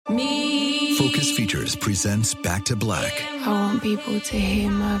Me. Focus Features presents Back to Black. I want people to hear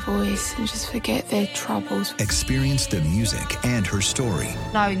my voice and just forget their troubles. Experience the music and her story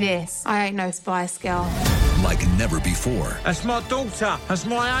Know this. I ain't no Spice Girl. like never before. That's my daughter. That's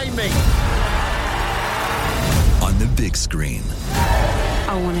my Amy. On the big screen.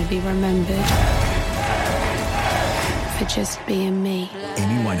 I want to be remembered for just being me.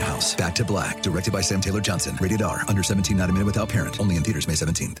 Amy Winehouse, Back to Black, directed by Sam Taylor Johnson. Rated R, under 17, not a minute without parent. Only in theaters May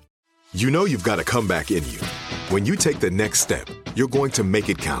 17th. You know you've got a comeback in you. When you take the next step, you're going to make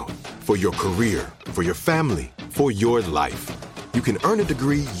it count. For your career, for your family, for your life. You can earn a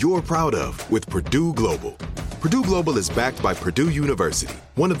degree you're proud of with Purdue Global. Purdue Global is backed by Purdue University,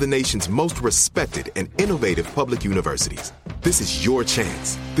 one of the nation's most respected and innovative public universities. This is your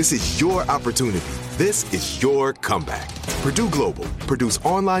chance. This is your opportunity. This is your comeback. Purdue Global, Purdue's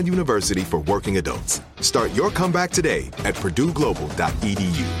online university for working adults. Start your comeback today at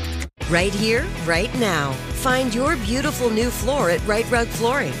purdueglobal.edu. Right here, right now. Find your beautiful new floor at Right Rug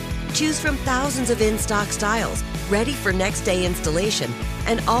Flooring. Choose from thousands of in-stock styles, ready for next day installation,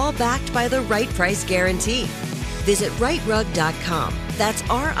 and all backed by the right price guarantee. Visit rightrug.com. That's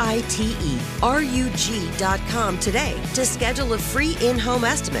RITERUG.com today to schedule a free in-home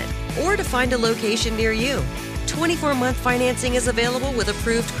estimate or to find a location near you. 24-month financing is available with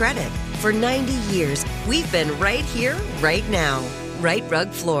approved credit. For 90 years, we've been right here, right now. Right Rug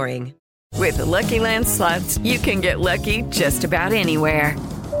Flooring. With the Lucky Land Slots, you can get lucky just about anywhere.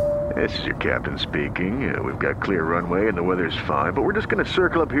 This is your captain speaking. We've got clear runway and the weather's fine, but we're just going to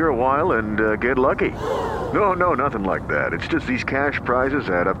circle up here a while and get lucky. No, nothing like that. It's just these cash prizes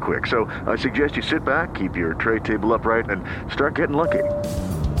add up quick. So I suggest you sit back, keep your tray table upright, and start getting lucky.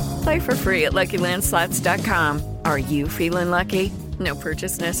 Play for free at LuckyLandSlots.com. Are you feeling lucky? No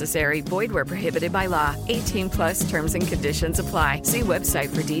purchase necessary. Void where prohibited by law. 18 plus terms and conditions apply. See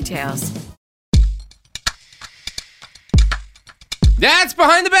website for details. That's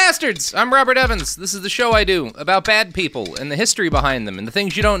Behind the Bastards. I'm Robert Evans. This is the show I do about bad people and the history behind them and the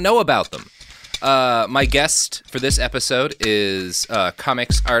things you don't know about them. My guest for this episode is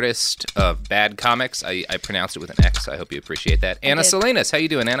comics artist of Bad Comics. I pronounced it with an X. I hope you appreciate that. Anna Salinas. How you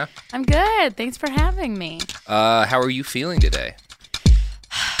doing, Anna? I'm good. Thanks for having me. How are you feeling today?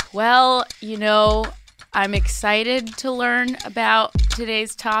 Well, I'm excited to learn about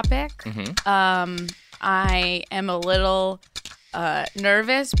today's topic. Mm-hmm. I am a little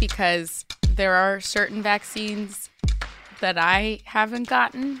nervous because there are certain vaccines that I haven't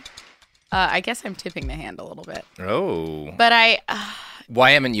gotten. I guess I'm tipping the hand a little bit. Oh. But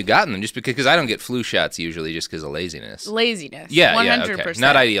why haven't you gotten them? Just because I don't get flu shots usually just because of laziness. Laziness. Yeah, 100%. Okay.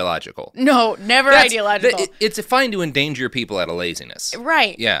 Not ideological. No, never ideological. It's fine to endanger people out of laziness.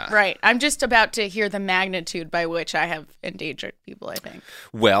 Right. Yeah. Right. I'm just about to hear the magnitude by which I have endangered people, I think.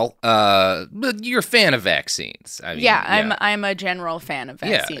 Well, but you're a fan of vaccines. I mean, I'm a general fan of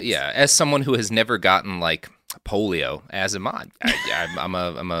vaccines. Yeah. As someone who has never gotten polio, as am I. I'm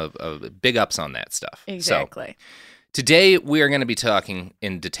a big ups on that stuff. Exactly. So, today, we are going to be talking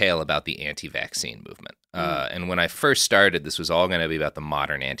in detail about the anti-vaccine movement. And when I first started, this was all going to be about the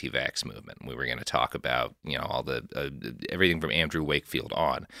modern anti-vax movement. We were going to talk about, all the everything from Andrew Wakefield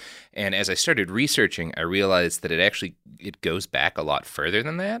on. And as I started researching, I realized that it goes back a lot further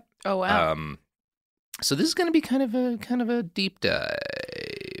than that. Oh, wow. So this is going to be kind of a deep dive.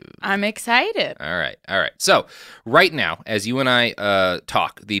 I'm excited. All right. So right now, as you and I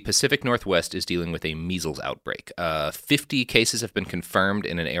talk, the Pacific Northwest is dealing with a measles outbreak. 50 cases have been confirmed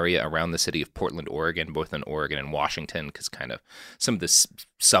in an area around the city of Portland, Oregon, both in Oregon and Washington, because kind of some of the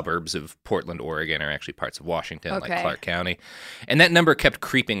suburbs of Portland, Oregon are actually parts of Washington, like Clark County. And that number kept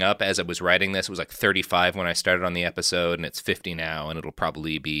creeping up as I was writing this. It was like 35 when I started on the episode, and it's 50 now, and it'll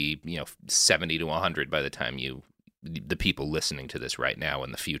probably be 70 to 100 by the time the people listening to this right now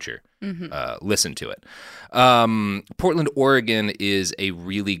in the future listen to it. Portland, Oregon is a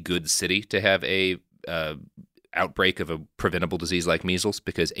really good city to have a outbreak of a preventable disease like measles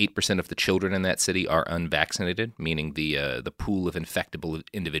because 8% of the children in that city are unvaccinated, meaning the pool of infectable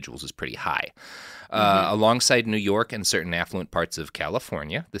individuals is pretty high. Alongside New York and certain affluent parts of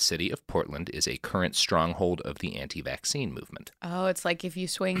California, the city of Portland is a current stronghold of the anti-vaccine movement. Oh, it's like if you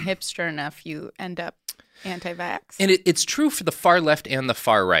swing hipster enough, you end up anti-vax. And it's true for the far left and the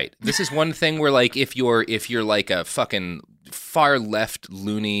far right. This is one thing where if you're like a fucking far left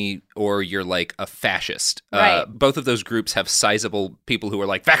loony or you're like a fascist. Right. Both of those groups have sizable people who are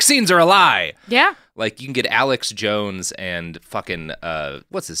like, vaccines are a lie. Yeah. Like, you can get Alex Jones and fucking,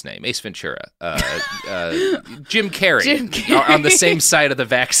 what's his name? Ace Ventura. Jim Carrey. On the same side of the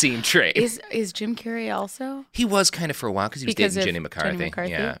vaccine train. Is Jim Carrey also? He was kind of for a while because he was dating Jenny McCarthy.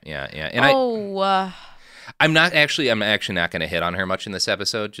 Yeah. And I'm actually not going to hit on her much in this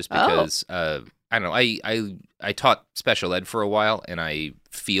episode just because, I don't know, I taught special ed for a while, and I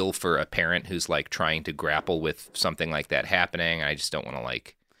feel for a parent who's, like, trying to grapple with something like that happening. I just don't want to,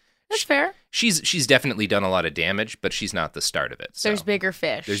 like... That's fair. She's definitely done a lot of damage, but she's not the start of it. So. There's bigger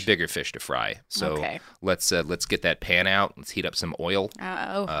fish. There's bigger fish to fry. So let's get that pan out. Let's heat up some oil.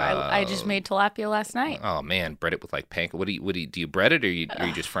 I just made tilapia last night. Oh man, bread it with like panko. What do you bread it or are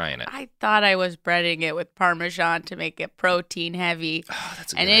you just frying it? I thought I was breading it with Parmesan to make it protein heavy. Oh,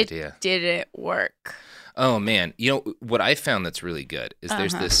 that's a good idea. And it didn't work. Oh man, you know what I found that's really good is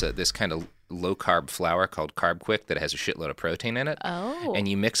there's this kind of low carb flour called Carb Quick that has a shitload of protein in it. Oh. And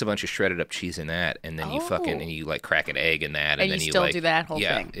you mix a bunch of shredded up cheese in that, and then you like crack an egg in that, and then you still like do that whole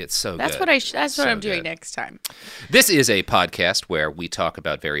thing. Yeah, it's so that's good. That's what I'm doing next time. This is a podcast where we talk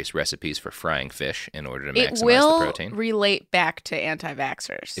about various recipes for frying fish in order to maximize the protein. It will relate back to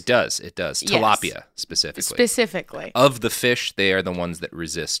anti-vaxxers. It does. Tilapia specifically. Of the fish, they are the ones that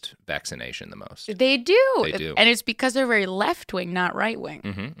resist vaccination the most. They do. They do. And it's because they're very left-wing, not right-wing.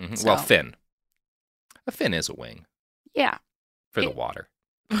 Mm-hmm, mm-hmm. So. Well, fin. A fin is a wing. Yeah. For the water.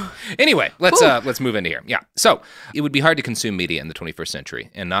 Anyway, let's move into here. Yeah. So it would be hard to consume media in the 21st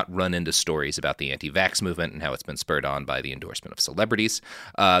century and not run into stories about the anti-vax movement and how it's been spurred on by the endorsement of celebrities.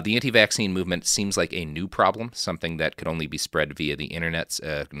 The anti-vaccine movement seems like a new problem, something that could only be spread via the internet's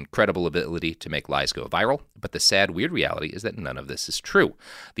incredible ability to make lies go viral. But the sad, weird reality is that none of this is true.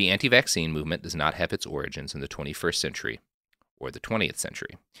 The anti-vaccine movement does not have its origins in the 21st century or the 20th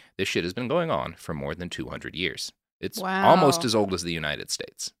century. This shit has been going on for more than 200 years. It's almost as old as the United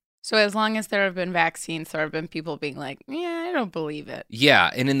States. So as long as there have been vaccines, there have been people being like, yeah, I don't believe it. Yeah,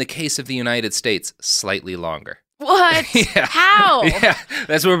 and in the case of the United States, slightly longer. What? Yeah. How? Yeah,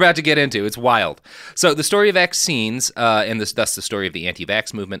 that's what we're about to get into. It's wild. So the story of vaccines, and thus the story of the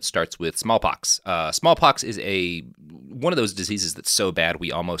anti-vax movement, starts with smallpox. Smallpox is one of those diseases that's so bad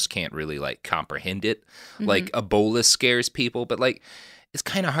we almost can't really like comprehend it. Mm-hmm. Like Ebola scares people, but like it's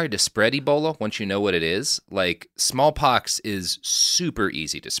kind of hard to spread Ebola once you know what it is. Like smallpox is super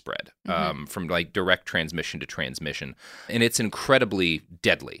easy to spread from like direct transmission to transmission, and it's incredibly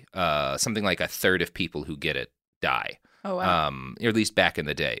deadly. Something like a third of people who get it die. Oh, wow. Or at least back in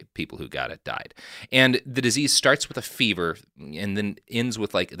the day, people who got it died. And the disease starts with a fever and then ends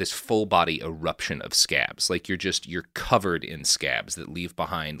with like this full body eruption of scabs. Like you're covered in scabs that leave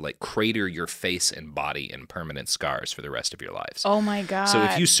behind, like crater your face and body in permanent scars for the rest of your lives. Oh my God. So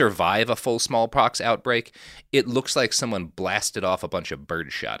if you survive a full smallpox outbreak, it looks like someone blasted off a bunch of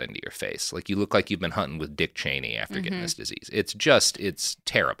birdshot into your face. Like you look like you've been hunting with Dick Cheney after getting this disease. It's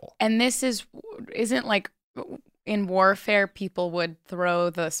terrible. And this isn't like... In warfare, people would throw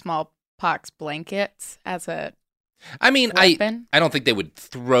the smallpox blankets as a weapon? I don't think they would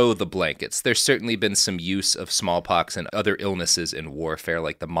throw the blankets. There's certainly been some use of smallpox and other illnesses in warfare,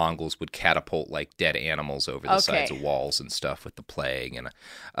 like the Mongols would catapult like dead animals over the sides of walls and stuff with the plague. And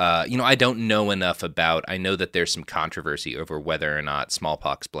I don't know enough about. I know that there's some controversy over whether or not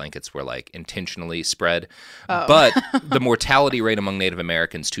smallpox blankets were like intentionally spread, but the mortality rate among Native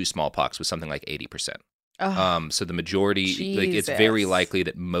Americans to smallpox was something like 80%. So the majority, like it's very likely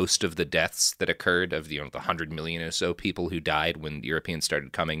that most of the deaths that occurred of the 100 million or so people who died when Europeans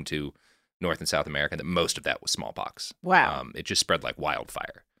started coming to North and South America, that most of that was smallpox. Wow. It just spread like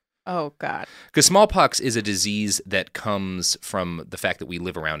wildfire. Oh, God. Because smallpox is a disease that comes from the fact that we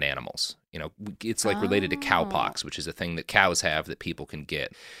live around animals. You know, it's like related to cowpox, which is a thing that cows have that people can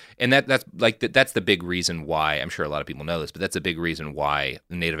get. And that's the big reason why, I'm sure a lot of people know this, but that's a big reason why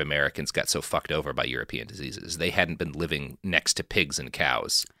the Native Americans got so fucked over by European diseases. They hadn't been living next to pigs and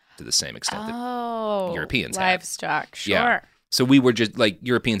cows to the same extent that Europeans had. Livestock, sure. Yeah. So we were just like,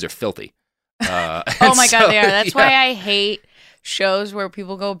 Europeans are filthy. Oh my God, they are. That's why I hate shows where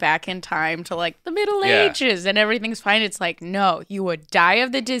people go back in time to like the Middle Ages and everything's fine. It's like, no, you would die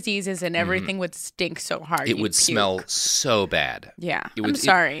of the diseases and everything would stink so hard. It would smell so bad. Yeah. I'm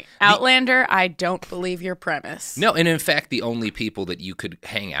sorry. Outlander, I don't believe your premise. No, and in fact, the only people that you could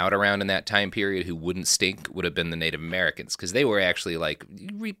hang out around in that time period who wouldn't stink would have been the Native Americans, because they were actually like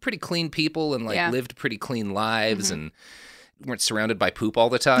pretty clean people and like lived pretty clean lives and weren't surrounded by poop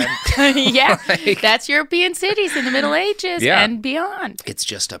all the time. Yeah, that's European cities in the Middle Ages and beyond. It's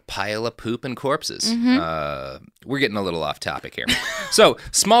just a pile of poop and corpses. we're getting a little off topic here. So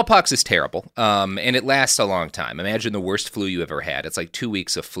smallpox is terrible, and it lasts a long time. Imagine the worst flu you ever had. It's like 2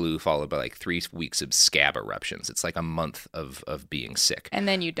 weeks of flu followed by like 3 weeks of scab eruptions. It's like a month of being sick. And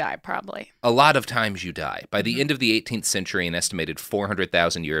then you die, probably. A lot of times you die. By the end of the 18th century, an estimated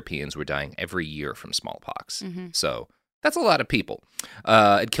 400,000 Europeans were dying every year from smallpox. So that's a lot of people.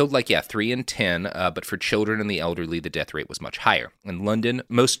 It killed 3 in 10, but for children and the elderly, the death rate was much higher. In London,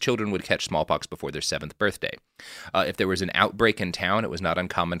 most children would catch smallpox before their 7th birthday. If there was an outbreak in town, it was not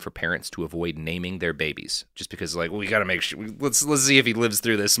uncommon for parents to avoid naming their babies, just because, we got to make sure, let's see if he lives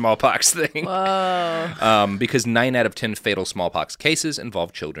through this smallpox thing. Whoa. Because 9 out of 10 fatal smallpox cases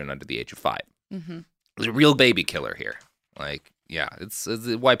involve children under the age of 5. There's a real baby killer here. Yeah,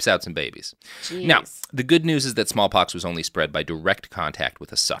 it wipes out some babies. Jeez. Now, the good news is that smallpox was only spread by direct contact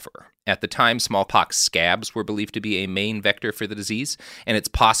with a sufferer. At the time, smallpox scabs were believed to be a main vector for the disease, and it's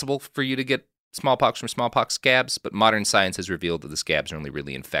possible for you to get smallpox from smallpox scabs, but modern science has revealed that the scabs are only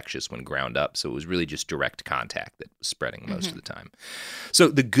really infectious when ground up, so it was really just direct contact that was spreading most of the time. So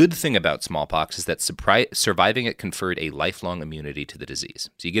the good thing about smallpox is that surviving it conferred a lifelong immunity to the disease.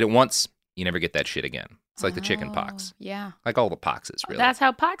 So you get it once, you never get that shit again. It's like the chicken pox. Yeah. Like all the poxes, really. That's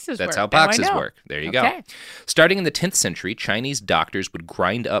how poxes work. That's how poxes work. There you go. Okay. Starting in the 10th century, Chinese doctors would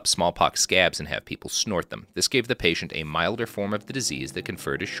grind up smallpox scabs and have people snort them. This gave the patient a milder form of the disease that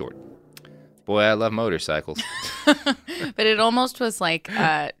conferred a short. Boy, I love motorcycles. But it almost was like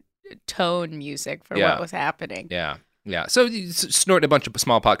tone music for what was happening. Yeah. Yeah, so snorting a bunch of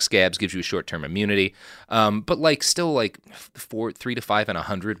smallpox scabs gives you a short-term immunity, but still 3 to 5 in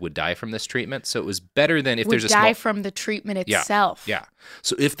 100 would die from this treatment. So it was better than if there's a die from the treatment itself. Yeah.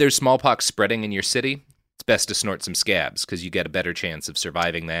 So if there's smallpox spreading in your city, it's best to snort some scabs because you get a better chance of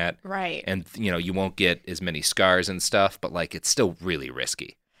surviving that. Right. And you won't get as many scars and stuff, but it's still really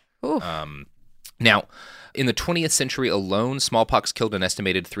risky. Ooh. Now, in the 20th century alone, smallpox killed an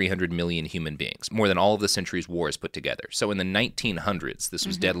estimated 300 million human beings, more than all of the century's wars put together. So in the 1900s, this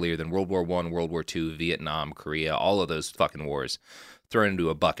was deadlier than World War I, World War II, Vietnam, Korea, all of those fucking wars thrown into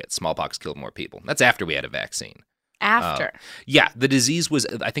a bucket. Smallpox killed more people. That's after we had a vaccine. After. Yeah, the disease was,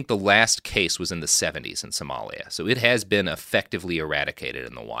 I think the last case was in the 70s in Somalia. So it has been effectively eradicated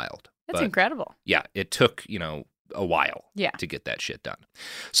in the wild. That's incredible. Yeah, it took, a while to get that shit done.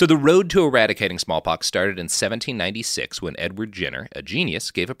 So the road to eradicating smallpox started in 1796 when Edward Jenner, a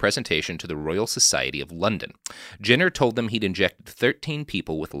genius, gave a presentation to the Royal Society of London. Jenner told them he'd injected 13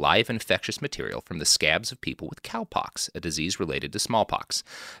 people with live infectious material from the scabs of people with cowpox, a disease related to smallpox.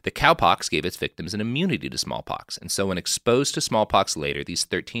 The cowpox gave its victims an immunity to smallpox, and so when exposed to smallpox later, these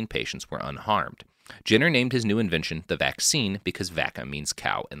 13 patients were unharmed. Jenner named his new invention the vaccine because vacca means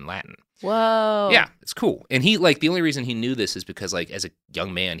cow in Latin. Whoa. Yeah, it's cool. And he, the only reason he knew this is because, as a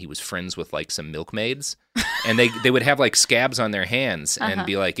young man, he was friends with, some milkmaids. And they would have, scabs on their hands and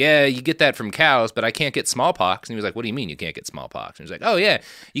be like, yeah, you get that from cows, but I can't get smallpox. And he was like, what do you mean you can't get smallpox? And he was like, oh, yeah,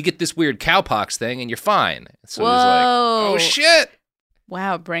 you get this weird cowpox thing and you're fine. So he was like, oh, shit.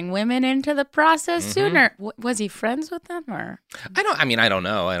 Wow, bring women into the process sooner. Was he friends with them or? I don't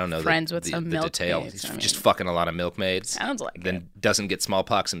know. I don't know friends with some the detail. He's just fucking a lot of milkmaids. Sounds like then it. Doesn't get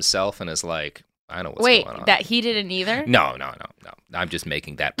smallpox himself and is like, I know what's going on. Wait, that he didn't either? No. I'm just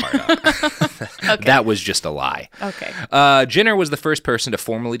making that part up. Okay. That was just a lie. Okay. Jenner was the first person to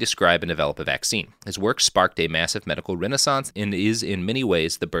formally describe and develop a vaccine. His work sparked a massive medical renaissance and is, in many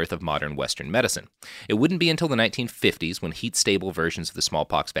ways, the birth of modern Western medicine. It wouldn't be until the 1950s when heat-stable versions of the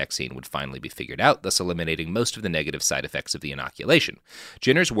smallpox vaccine would finally be figured out, thus eliminating most of the negative side effects of the inoculation.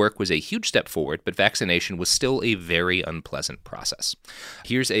 Jenner's work was a huge step forward, but vaccination was still a very unpleasant process.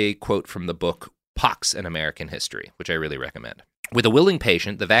 Here's a quote from the book Pox in American History, which I really recommend. With a willing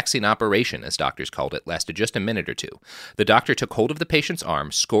patient, the vaccine operation, as doctors called it, lasted just a minute or two. The doctor took hold of the patient's arm,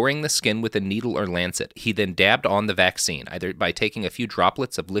 scoring the skin with a needle or lancet. He then dabbed on the vaccine, either by taking a few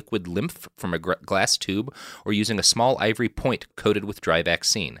droplets of liquid lymph from a glass tube or using a small ivory point coated with dry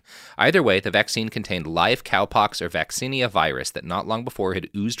vaccine. Either way, the vaccine contained live cowpox or vaccinia virus that not long before had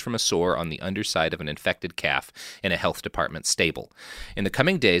oozed from a sore on the underside of an infected calf in a health department stable. In the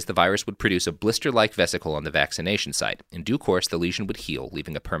coming days, the virus would produce a blister-like vesicle on the vaccination site. In due course, the lesion would heal,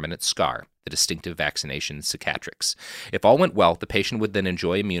 leaving a permanent scar, the distinctive vaccination cicatrix. If all went well, the patient would then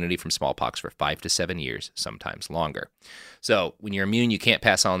enjoy immunity from smallpox for 5 to 7 years, sometimes longer. So when you're immune, you can't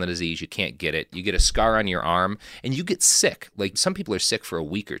pass on the disease, you can't get it. You get a scar on your arm, and you get sick. Some people are sick for a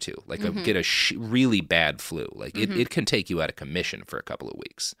week or two, get a really bad flu. It can take you out of commission for a couple of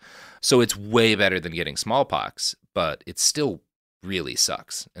weeks. So it's way better than getting smallpox, but it's still really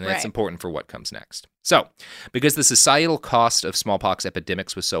sucks. And that's Right. important for what comes next. So, because the societal cost of smallpox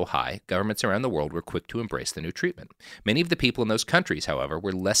epidemics was so high, governments around the world were quick to embrace the new treatment. Many of the people in those countries, however,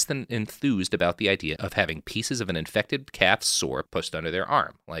 were less than enthused about the idea of having pieces of an infected calf's sore pushed under their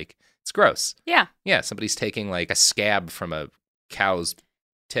arm. Like, it's gross. Yeah. Yeah, somebody's taking like a scab from a cow's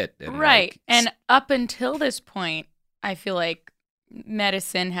tit. And Right. like, And up until this point, I feel like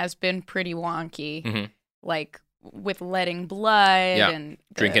medicine has been pretty wonky, Mhm. like with letting blood Yeah. and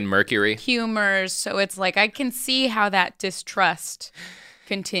the drinking mercury. humors. So it's like I can see how that distrust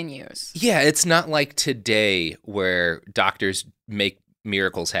continues. Yeah, it's not like today where doctors make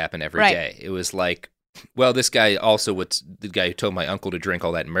miracles happen every day. Right. It was like, well, this guy also was the guy who told my uncle to drink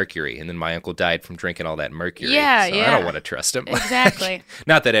all that mercury, and then my uncle died from drinking all that mercury. Yeah, so I yeah. don't want to trust him. Exactly.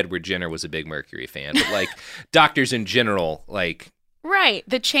 Not that Edward Jenner was a big mercury fan, but like doctors in general, like, Right.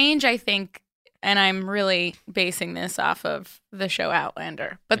 The change, I think, and I'm really basing this off of the show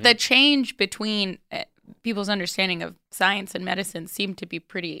Outlander, but the change between people's understanding of science and medicine seemed to be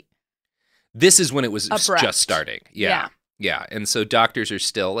pretty. this is when it was Abrupt. just starting. Yeah. Yeah. And so doctors are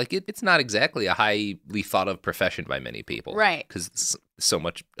still like, it's not exactly a highly thought of profession by many people. Right. Because so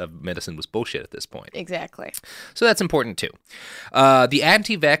much of medicine was bullshit at this point. Exactly. So that's important too. The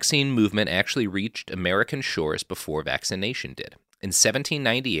anti-vaccine movement actually reached American shores before vaccination did. In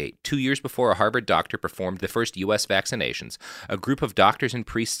 1798, 2 years before a Harvard doctor performed the first U.S. vaccinations, a group of doctors and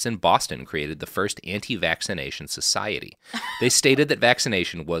priests in Boston created the first anti-vaccination society. They stated that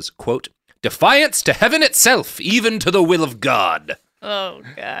vaccination was, quote, defiance to heaven itself, even to the will of God. Oh,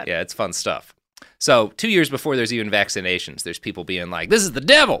 God. Yeah, it's fun stuff. So 2 years before there's even vaccinations, there's people being like, this is the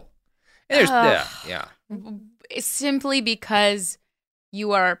devil. And there's, yeah. It's simply because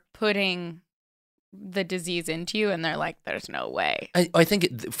you are putting the disease into you, and they're like, there's no way. I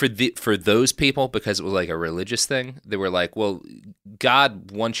think for those people, because it was like a religious thing, they were like, well, God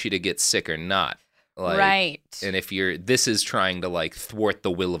wants you to get sick or not. Like, Right. And if this is trying to like thwart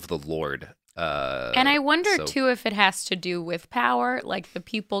the will of the Lord. And I wonder, so- too, if it has to do with power, like the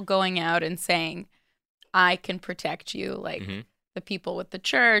people going out and saying, I can protect you, like Mhm. the people with the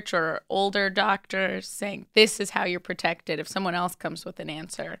church or older doctors saying, this is how you're protected if someone else comes with an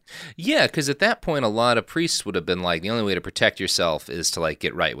answer. Yeah, because at that point, a lot of priests would have been like, the only way to protect yourself is to like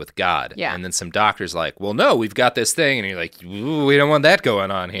get right with God. Yeah. And then some doctors like, well, no, we've got this thing. And you're like, ooh, we don't want that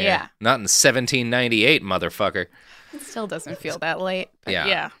going on here. Yeah. Not in 1798, motherfucker. It still doesn't feel that late. But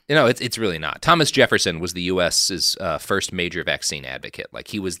Yeah. You know, it's really not. Thomas Jefferson was the U.S.'s first major vaccine advocate. Like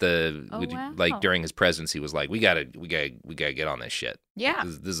he was wow. like during his presidency was like, we gotta get on this shit. Yeah.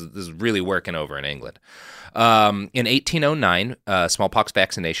 This is really working over in England. In 1809, smallpox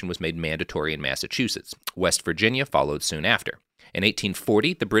vaccination was made mandatory in Massachusetts. West Virginia followed soon after. In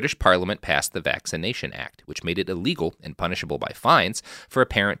 1840, the British Parliament passed the Vaccination Act, which made it illegal and punishable by fines for a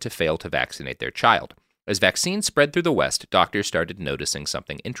parent to fail to vaccinate their child. As vaccines spread through the West, doctors started noticing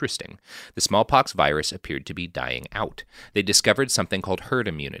something interesting. The smallpox virus appeared to be dying out. They discovered something called herd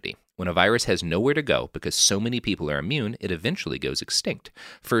immunity. When a virus has nowhere to go because so many people are immune, it eventually goes extinct,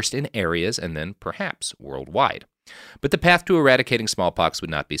 first in areas and then, perhaps, worldwide. But the path to eradicating smallpox would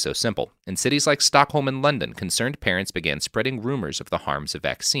not be so simple. In cities like Stockholm and London, concerned parents began spreading rumors of the harms of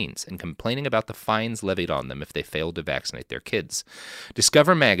vaccines and complaining about the fines levied on them if they failed to vaccinate their kids.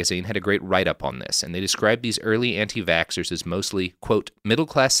 Discover magazine had a great write-up on this, and they described these early anti-vaxxers as mostly, quote,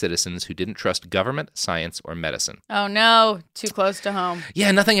 middle-class citizens who didn't trust government, science, or medicine. Oh, no. Too close to home. Yeah,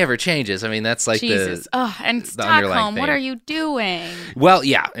 nothing ever changes. I mean, that's like Jesus. And the underlying Stockholm, what theme. are you doing? Well,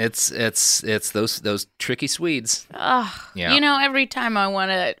 yeah, it's those tricky Swedes. Ugh. Yeah. You know, every time I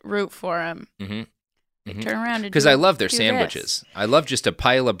want to root for them, Mm-hmm. they turn around and Because do- I love their do sandwiches. this. I love just a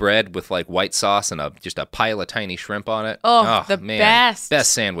pile of bread with like white sauce and just a pile of tiny shrimp on it. Oh, the man. best.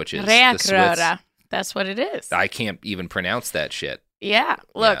 Best sandwiches. The Räkröra. Swits. That's what it is. I can't even pronounce that shit. Yeah.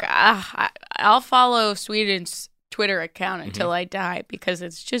 Look, I'll follow Sweden's Twitter account until Mm-hmm. I die because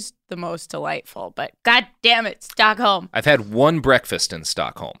it's just the most delightful. But God damn it, Stockholm. I've had one breakfast in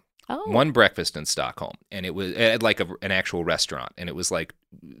Stockholm. Oh. One breakfast in Stockholm, and it was at like an actual restaurant, and it was like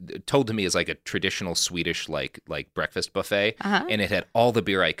told to me as like a traditional Swedish like breakfast buffet, and it had all the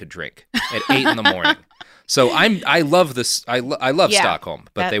beer I could drink at 8 a.m. So I love this. I love Yeah. Stockholm,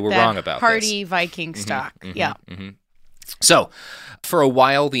 but they were that wrong about hearty this. Viking stock. Yeah. So, for a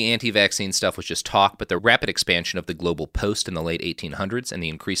while, the anti-vaccine stuff was just talk, but the rapid expansion of the global post in the late 1800s and the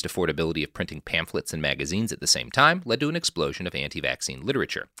increased affordability of printing pamphlets and magazines at the same time led to an explosion of anti-vaccine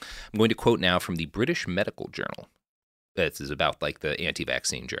literature. I'm going to quote now from the British Medical Journal. This is about like the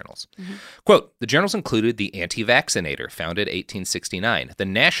anti-vaccine journals. Quote, the journals included the Anti-Vaccinator, founded 1869, the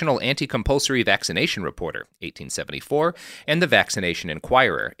National Anti-Compulsory Vaccination Reporter, 1874, and the Vaccination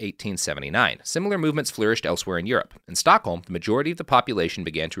Inquirer, 1879. Similar movements flourished elsewhere in Europe. In Stockholm, the majority of the population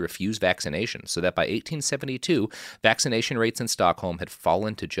began to refuse vaccination, so that by 1872, vaccination rates in Stockholm had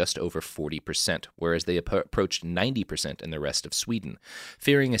fallen to just over 40%, whereas they approached 90% in the rest of Sweden.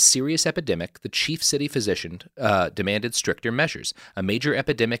 Fearing a serious epidemic, the chief city physician demanded stricter measures. A major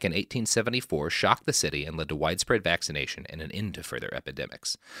epidemic in 1874 shocked the city and led to widespread vaccination and an end to further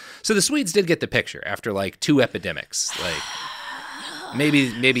epidemics. So the Swedes did get the picture after like 2 epidemics. Like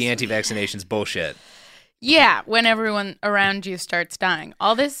maybe anti-vaccination's bullshit. Yeah, when everyone around you starts dying.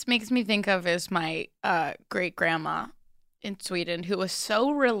 All this makes me think of is my great-grandma in Sweden who was so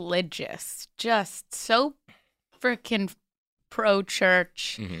religious, just so freaking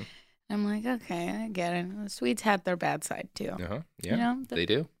pro-church. Mm-hmm. I'm like, okay, I get it. The Swedes had their bad side, too. Yeah, you know, they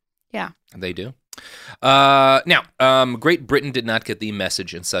do. Yeah. They do. Now, Great Britain did not get the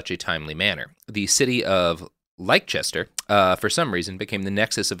message in such a timely manner. The city of Leicester, for some reason, became the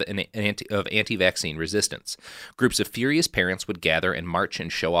nexus of anti-vaccine resistance. Groups of furious parents would gather and march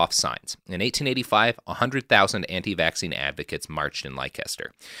and show off signs. In 1885, 100,000 anti-vaccine advocates marched in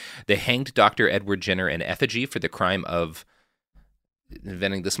Leicester. They hanged Dr. Edward Jenner in effigy for the crime of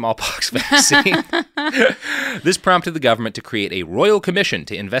inventing the smallpox vaccine. This prompted the government to create a royal commission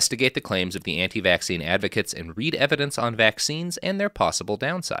to investigate the claims of the anti-vaccine advocates and read evidence on vaccines and their possible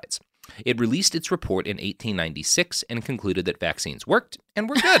downsides. It released its report in 1896 and concluded that vaccines worked and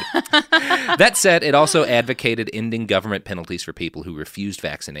were good. That said, it also advocated ending government penalties for people who refused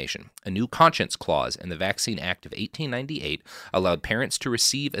vaccination. A new conscience clause in the Vaccine Act of 1898 allowed parents to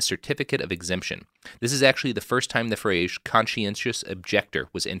receive a certificate of exemption. This is actually the first time the phrase conscientious objector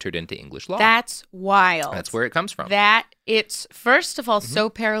was entered into English law. That's wild. That's where it comes from. That it's, first of all, so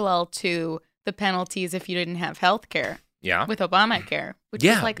parallel to the penalties if you didn't have health care. Yeah. With Obamacare, which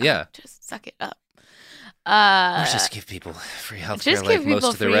is like, just suck it up. Or just give people free health care like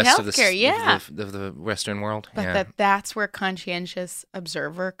most of the rest of the Western world. But that's where conscientious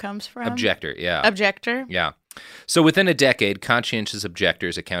observer comes from? Objector, yeah. Objector? Yeah. So within a decade, conscientious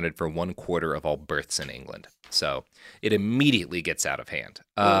objectors accounted for 1/4 of all births in England. So it immediately gets out of hand.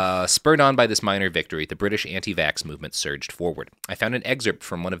 Spurred on by this minor victory, the British anti-vax movement surged forward. I found an excerpt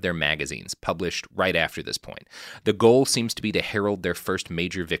from one of their magazines, published right after this point. The goal seems to be to herald their first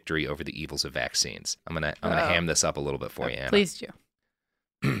major victory over the evils of vaccines. I'm gonna ham this up a little bit for you, Anna. Please do.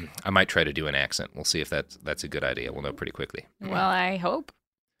 I might try to do an accent. We'll see if that's a good idea. We'll know pretty quickly. Well, I hope.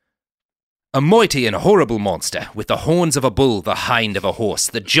 A mighty and horrible monster, with the horns of a bull, the hind of a horse,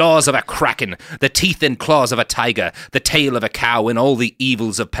 the jaws of a kraken, the teeth and claws of a tiger, the tail of a cow, and all the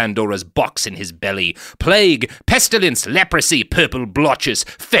evils of Pandora's box in his belly. Plague, pestilence, leprosy, purple blotches,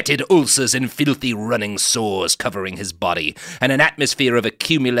 fetid ulcers, and filthy running sores covering his body, and an atmosphere of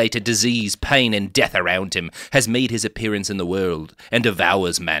accumulated disease, pain, and death around him, has made his appearance in the world, and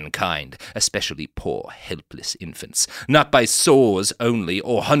devours mankind, especially poor, helpless infants, not by scores only,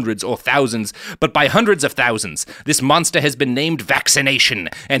 or hundreds or thousands, but by hundreds of thousands. This monster has been named Vaccination,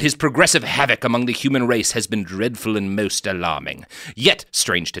 and his progressive havoc among the human race has been dreadful and most alarming. Yet,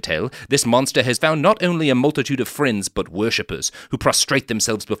 strange to tell, this monster has found not only a multitude of friends, but worshippers, who prostrate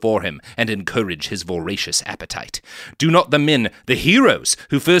themselves before him and encourage his voracious appetite. Do not the men, the heroes,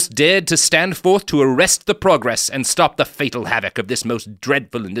 who first dared to stand forth to arrest the progress and stop the fatal havoc of this most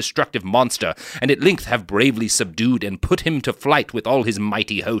dreadful and destructive monster, and at length have bravely subdued and put him to flight with all his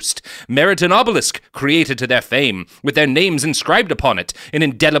mighty host, merit an obelisk created to their fame, with their names inscribed upon it in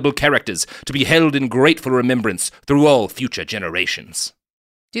indelible characters, to be held in grateful remembrance through all future generations.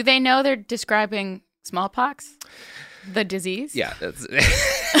 Do they know they're describing smallpox? The disease? Yeah. What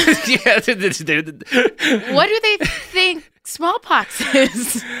do they think smallpox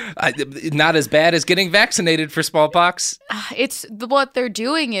is? Not as bad as getting vaccinated for smallpox. It's what they're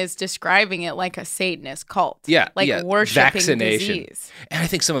doing is describing it like a Satanist cult. Yeah, worshiping vaccination. Disease. And I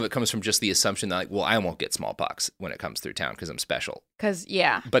think some of it comes from just the assumption that, I won't get smallpox when it comes through town because I'm special.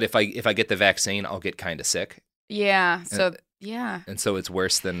 But if I get the vaccine, I'll get kind of sick. Yeah. And so it's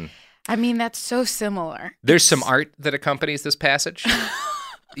worse than. I mean, that's so similar. There's some art that accompanies this passage.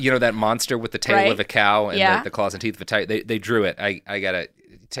 You know, that monster with the tail of a cow and the claws and teeth of a tiger. They drew it. I gotta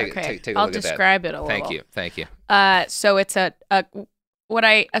take a look at that. I'll describe it a little. Thank you. So it's a what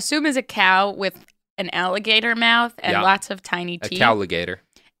I assume is a cow with an alligator mouth and lots of tiny teeth. A cowligator.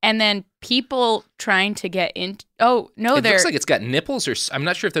 And then people trying to get in. Oh no, it looks like it's got nipples, or I'm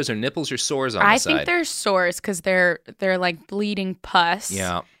not sure if those are nipples or sores on the side. I think they're sores because they're like bleeding pus.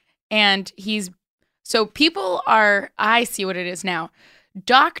 Yeah. And he's So people are, I see what it is now.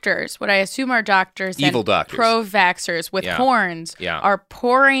 Doctors, what I assume are doctors, Evil and doctors. pro-vaxxers with horns are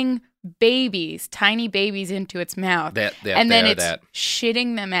pouring babies, tiny babies into its mouth. And then it's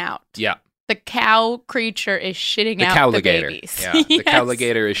shitting them out. Yeah. The cow creature is shitting out the babies. Yeah, the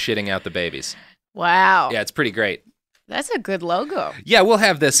cowligator is shitting out the babies. Wow. Yeah, it's pretty great. That's a good logo. Yeah, we'll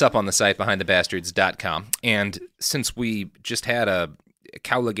have this up on the site behindthebastards.com. And since we just had a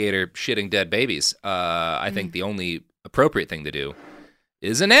cowligator shitting dead babies, I think the only appropriate thing to do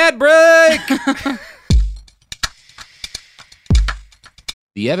is an ad break!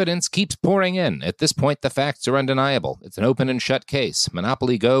 The evidence keeps pouring in. At this point, the facts are undeniable. It's an open and shut case.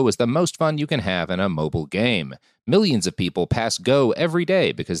 Monopoly Go is the most fun you can have in a mobile game. Millions of people pass Go every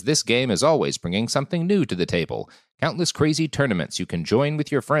day because this game is always bringing something new to the table. Countless crazy tournaments you can join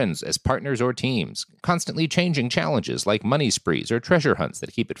with your friends as partners or teams. Constantly changing challenges like money sprees or treasure hunts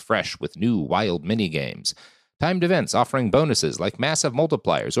that keep it fresh with new wild mini-games. Timed events offering bonuses like massive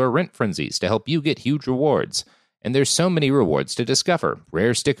multipliers or rent frenzies to help you get huge rewards. And there's so many rewards to discover.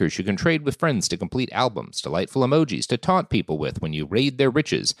 Rare stickers you can trade with friends to complete albums, delightful emojis to taunt people with when you raid their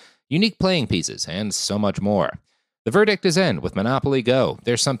riches, unique playing pieces, and so much more. The verdict is in with Monopoly Go.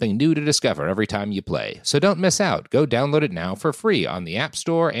 There's something new to discover every time you play. So don't miss out. Go download it now for free on the App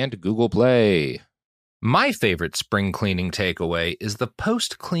Store and Google Play. My favorite spring cleaning takeaway is the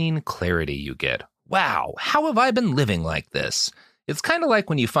post-clean clarity you get. Wow, how have I been living like this? It's kind of like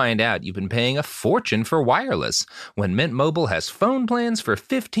when you find out you've been paying a fortune for wireless, when Mint Mobile has phone plans for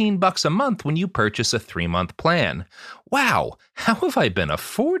 $15 a month when you purchase a 3-month plan. Wow, how have I been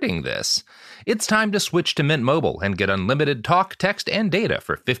affording this? It's time to switch to Mint Mobile and get unlimited talk, text, and data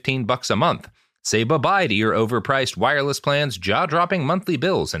for $15 a month. Say bye-bye to your overpriced wireless plans, jaw-dropping monthly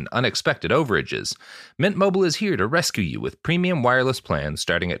bills, and unexpected overages. Mint Mobile is here to rescue you with premium wireless plans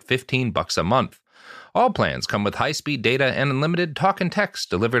starting at $15 a month. All plans come with high-speed data and unlimited talk and text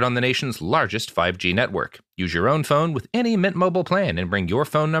delivered on the nation's largest 5G network. Use your own phone with any Mint Mobile plan and bring your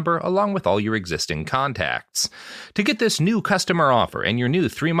phone number along with all your existing contacts. To get this new customer offer and your new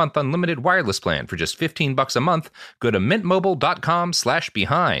 3-month unlimited wireless plan for just $15 a month, go to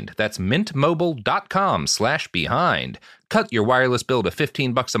mintmobile.com/behind. That's mintmobile.com/behind. Cut your wireless bill to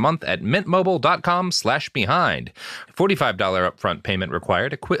 $15 a month at mintmobile.com/behind. $45 upfront payment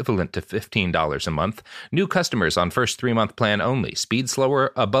required, equivalent to $15 a month. New customers on first 3-month plan only. Speed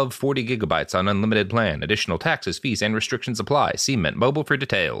slower, above 40 gigabytes on unlimited plan. Additional taxes, fees, and restrictions apply. See Mint Mobile for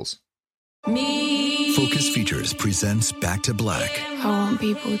details. Focus Features presents Back to Black. I want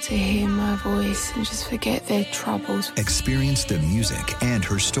people to hear my voice and just forget their troubles. Experience the music and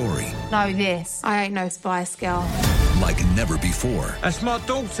her story Know this. I ain't no Spice Girl. like never before. That's my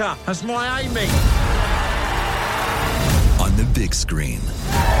daughter. That's my Amy. On the big screen.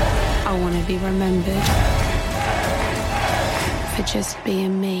 I want to be remembered for just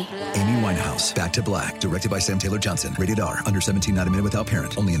being me. Amy Winehouse, Back to Black, directed by Sam Taylor Johnson. Rated R, under 17, not a minute without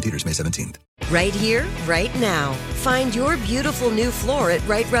parent. Only in theaters May 17th. Right here, right now. Find your beautiful new floor at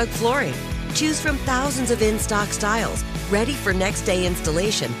Right Rug Flooring. Choose from thousands of in-stock styles, ready for next day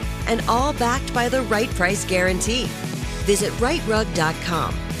installation, and all backed by the right price guarantee. Visit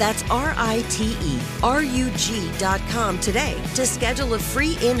rightrug.com. That's RITERUG.com today to schedule a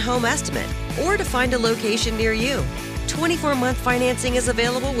free in-home estimate or to find a location near you. 24-month financing is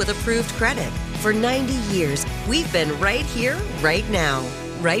available with approved credit. For 90 years, we've been right here, right now.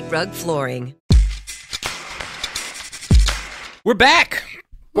 Right Rug Flooring. We're back!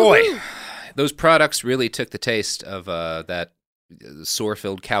 Boy, those products really took the taste of that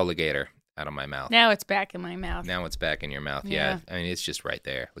sore-filled cowligator out of my mouth. Now it's back in my mouth. Now it's back in your mouth. Yeah. I mean, it's just right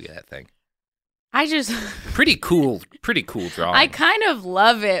there. Look at that thing. I just... Pretty cool drawing. I kind of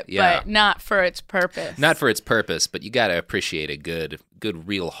love it, Yeah. but not for its purpose. Not for its purpose, but you got to appreciate a good,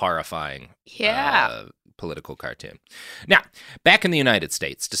 real horrifying political cartoon. Now, back in the United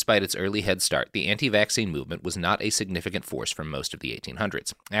States, despite its early head start, the anti-vaccine movement was not a significant force for most of the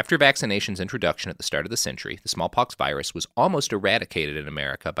 1800s. After vaccination's introduction at the start of the century, the smallpox virus was almost eradicated in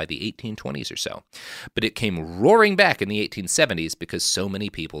America by the 1820s or so. But it came roaring back in the 1870s because so many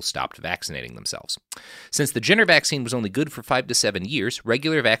people stopped vaccinating themselves. Since the Jenner vaccine was only good for 5 to 7 years,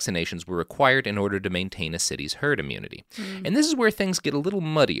 regular vaccinations were required in order to maintain a city's herd immunity. And this is where things get a little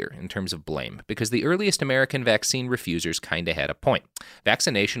muddier in terms of blame, because the earliest American vaccine refusers kinda had a point.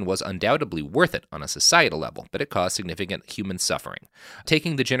 Vaccination was undoubtedly worth it on a societal level, but it caused significant human suffering.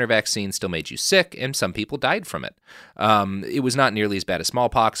 Taking the Jenner vaccine still made you sick, and some people died from it. It was not nearly as bad as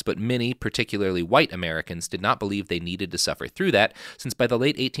smallpox, but many, particularly white Americans, did not believe they needed to suffer through that, since by the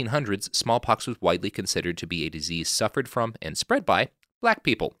late 1800s, smallpox was widely considered to be a disease suffered from and spread by black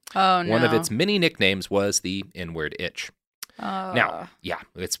people. Oh, no. One of its many nicknames was the N-word itch. Now, yeah,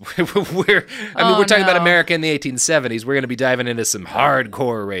 we're talking about America in the 1870s. We're going to be diving into some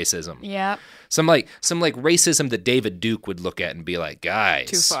hardcore racism. Yep. Some racism that David Duke would look at and be like,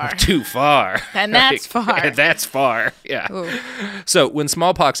 guys, too far. And that's far. And that's far. Yeah. Ooh. So when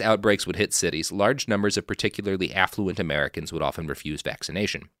smallpox outbreaks would hit cities, large numbers of particularly affluent Americans would often refuse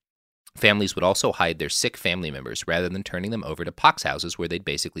vaccination. Families would also hide their sick family members rather than turning them over to pox houses where they'd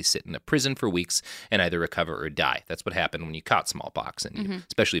basically sit in a prison for weeks and either recover or die. That's what happened when you caught smallpox, and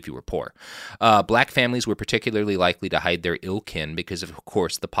especially if you were poor. Black families were particularly likely to hide their ill kin because, of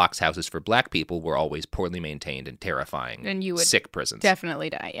course, the pox houses for black people were always poorly maintained and terrifying, and you would sick prisons. Definitely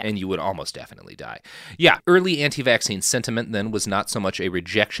die, yeah. And you would almost definitely die. Yeah, early anti-vaccine sentiment then was not so much a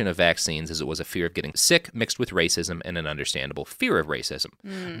rejection of vaccines as it was a fear of getting sick mixed with racism and an understandable fear of racism.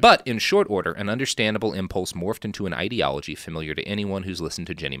 But in short order, an understandable impulse morphed into an ideology familiar to anyone who's listened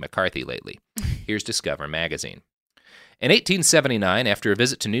to Jenny McCarthy lately. Here's Discover magazine. In 1879, after a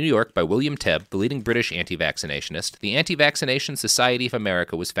visit to New York by William Tebb, the leading British anti-vaccinationist, the Anti-Vaccination Society of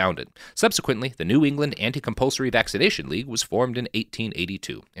America was founded. Subsequently, the New England Anti-Compulsory Vaccination League was formed in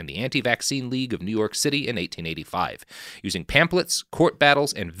 1882, and the Anti-Vaccine League of New York City in 1885. Using pamphlets, court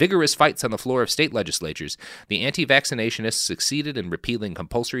battles, and vigorous fights on the floor of state legislatures, the anti-vaccinationists succeeded in repealing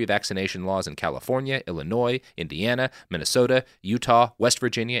compulsory vaccination laws in California, Illinois, Indiana, Minnesota, Utah, West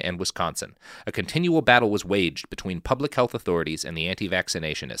Virginia, and Wisconsin. A continual battle was waged between public health authorities and the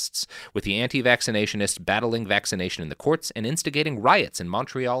anti-vaccinationists, with the anti-vaccinationists battling vaccination in the courts and instigating riots in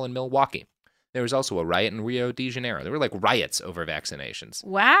Montreal and Milwaukee. There was also a riot in Rio de Janeiro. There were riots over vaccinations.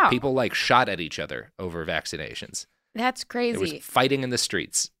 Wow. People shot at each other over vaccinations. That's crazy. There was fighting in the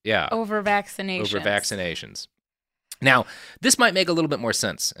streets. Yeah. Over vaccinations. Now, this might make a little bit more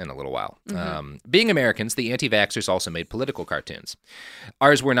sense in a little while. Being Americans, the anti-vaxxers also made political cartoons.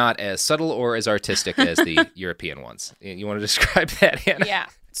 Ours were not as subtle or as artistic as the European ones. You want to describe that, Hannah? Yeah.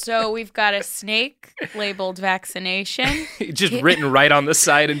 So we've got a snake labeled vaccination. Just written right on the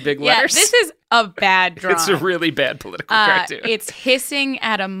side in big letters. Yeah, this is a bad drawing. It's a really bad political cartoon. It's hissing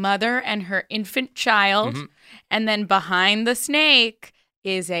at a mother and her infant child. And then behind the snake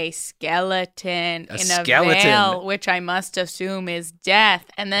is a skeleton in a veil, which I must assume is death.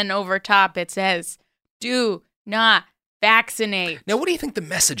 And then over top it says, "Do not vaccinate." Now, what do you think the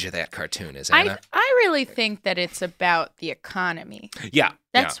message of that cartoon is, Anna? I really think that it's about the economy. Yeah.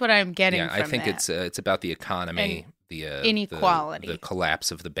 That's what I'm getting from I think that. it's about the economy, the inequality, the collapse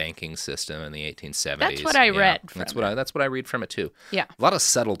of the banking system in the 1870s. That's what I read from That's what I read from it too. Yeah. A lot of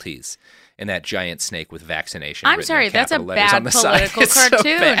subtleties in that giant snake with vaccination. I'm sorry, that's a bad political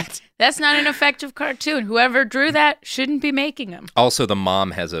cartoon. So that's not an effective cartoon. Whoever drew that shouldn't be making them. Also, the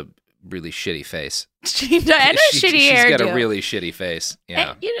mom has a really shitty face. She does, and a shitty hairdo. She's got a really shitty face.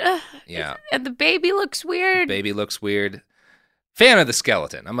 Yeah. And, and the baby looks weird. Fan of the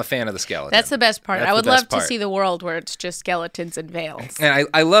skeleton. I'm a fan of the skeleton. That's the best part. I would love to see the world where it's just skeletons and veils. And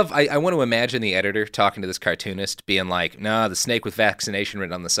I want to imagine the editor talking to this cartoonist being like, "No, the snake with vaccination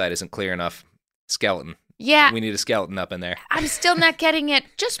written on the side isn't clear enough. Skeleton. Yeah. We need a skeleton up in there." I'm still not getting it.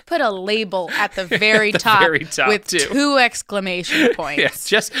 Just put a label at the very top, with too. 2 exclamation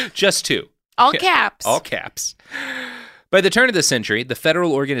points. Yeah, just 2. All caps. All caps. By the turn of the century, the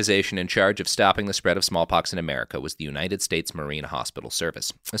federal organization in charge of stopping the spread of smallpox in America was the United States Marine Hospital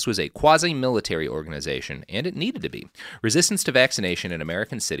Service. This was a quasi-military organization, and it needed to be. Resistance to vaccination in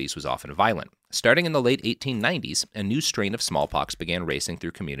American cities was often violent. Starting in the late 1890s, a new strain of smallpox began racing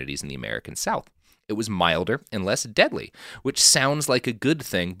through communities in the American South. It was milder and less deadly, which sounds like a good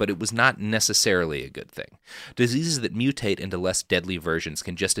thing, but it was not necessarily a good thing. Diseases that mutate into less deadly versions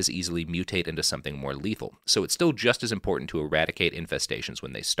can just as easily mutate into something more lethal, so it's still just as important to eradicate infestations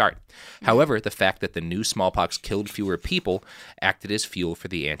when they start. However, the fact that the new smallpox killed fewer people acted as fuel for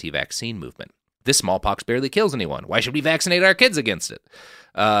the anti-vaccine movement. This smallpox barely kills anyone. Why should we vaccinate our kids against it?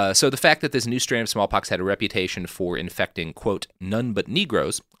 So the fact that this new strain of smallpox had a reputation for infecting, quote, none but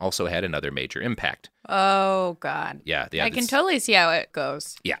Negroes also had another major impact. Oh, God. Yeah. I can totally see how it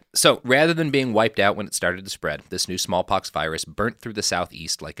goes. Yeah. So rather than being wiped out when it started to spread, this new smallpox virus burnt through the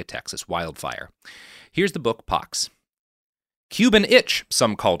Southeast like a Texas wildfire. Here's the book Pox. Cuban itch,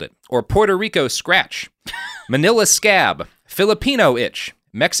 some called it, or Puerto Rico scratch, Manila scab, Filipino itch,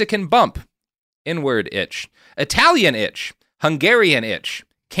 Mexican bump, N-word itch, Italian itch, Hungarian itch,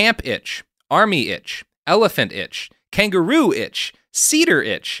 camp itch, army itch, elephant itch, kangaroo itch, cedar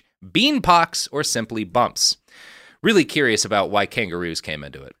itch, bean pox, or simply bumps. Really curious about why kangaroos came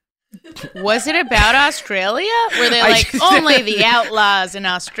into it. Was it about Australia? Were they like, only the outlaws in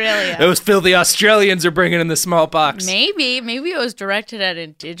Australia? Those filthy Australians are bringing in the smallpox. Maybe it was directed at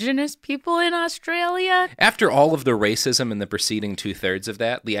indigenous people in Australia. After all of the racism in the preceding 2/3 of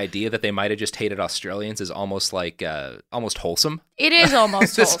that, the idea that they might have just hated Australians is almost like, almost wholesome. It is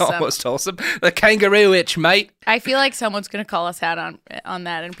almost It's wholesome. almost wholesome. The kangaroo itch, mate. I feel like someone's going to call us out on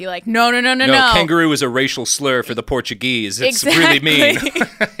that and be like, no. No, kangaroo is a racial slur for the Portuguese. It's really mean.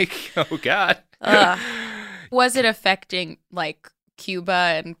 Oh, God. Was it affecting, like,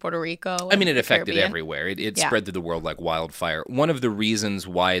 Cuba and Puerto Rico? I mean, it the affected Caribbean? everywhere. It spread through the world like wildfire. One of the reasons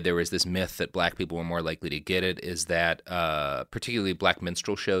why there was this myth that black people were more likely to get it is that particularly black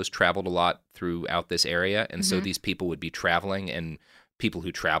minstrel shows traveled a lot throughout this area. And so these people would be traveling, and people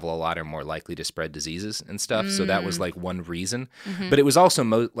who travel a lot are more likely to spread diseases and stuff. So that was like one reason. But it was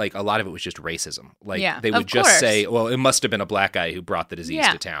also like a lot of it was just racism. Like they would just say, well, it must have been a black guy who brought the disease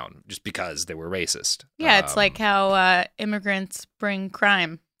to town just because they were racist. Yeah, it's like how immigrants bring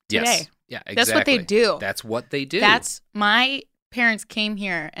crime today. Yes. Yeah, exactly. That's what they do. That's what they do. That's my parents came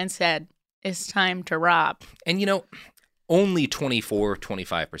here and said, it's time to rob. And, you know, only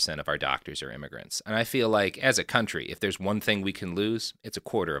 24-25% of our doctors are immigrants. And I feel like as a country, if there's one thing we can lose, it's a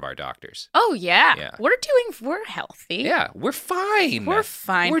quarter of our doctors. Oh, yeah. We're healthy. Yeah, we're fine. We're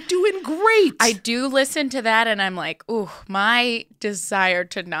fine. We're doing great. I do listen to that and I'm like, ooh, my desire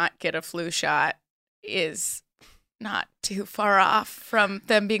to not get a flu shot is not too far off from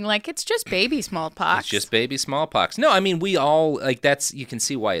them being like, it's just baby smallpox. It's just baby smallpox. No, I mean, we all, like, you can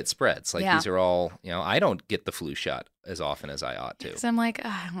see why it spreads. Like, these are all, you know, I don't get the flu shot as often as I ought to. Because I'm like,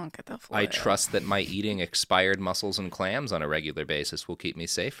 I won't get the flu. I trust that my eating expired mussels and clams on a regular basis will keep me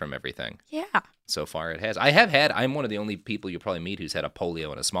safe from everything. Yeah. So far it has. I'm one of the only people you'll probably meet who's had a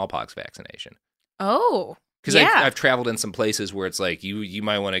polio and a smallpox vaccination. Oh, because I've traveled in some places where it's like, you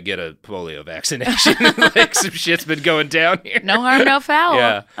might want to get a polio vaccination. Like, some shit's been going down here. No harm, no foul.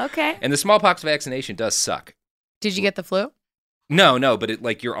 Yeah. Okay. And the smallpox vaccination does suck. Did you get the flu? No, but it,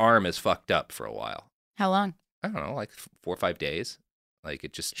 like, your arm is fucked up for a while. How long? I don't know, like 4 or 5 days. Like,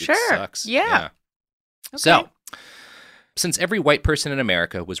 it sure. sucks. Yeah. Okay. So, since every white person in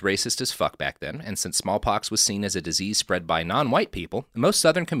America was racist as fuck back then, and since smallpox was seen as a disease spread by non-white people, most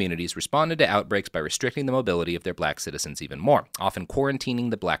southern communities responded to outbreaks by restricting the mobility of their black citizens even more, often quarantining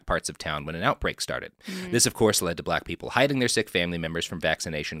the black parts of town when an outbreak started. This, of course, led to black people hiding their sick family members from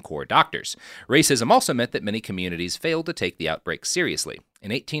vaccination corps doctors. Racism also meant that many communities failed to take the outbreak seriously. In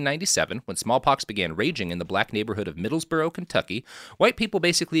 1897, when smallpox began raging in the black neighborhood of Middlesboro, Kentucky, white people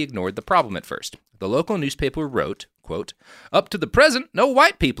basically ignored the problem at first. The local newspaper wrote, quote, "Up to the present, no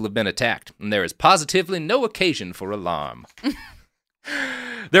white people have been attacked, and there is positively no occasion for alarm."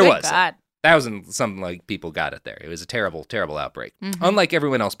 There was. God. 1,000-something like people got it there. It was a terrible, terrible outbreak. Unlike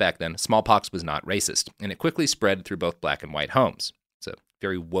everyone else back then, smallpox was not racist, and it quickly spread through both black and white homes. It's a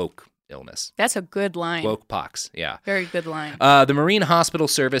very woke illness. That's a good line. Woke pox, yeah. Very good line. The Marine Hospital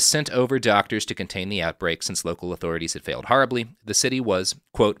Service sent over doctors to contain the outbreak since local authorities had failed horribly. The city was,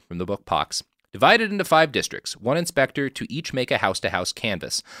 quote, from the book Pox, divided into 5 districts, one inspector to each make a house-to-house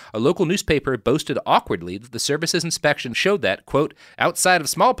canvass. A local newspaper boasted awkwardly that the service's inspection showed that, quote, outside of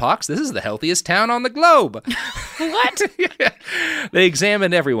smallpox, this is the healthiest town on the globe. What? Yeah. They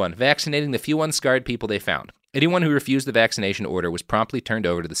examined everyone, vaccinating the few unscarred people they found. Anyone who refused the vaccination order was promptly turned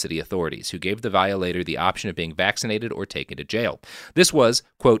over to the city authorities, who gave the violator the option of being vaccinated or taken to jail. This was,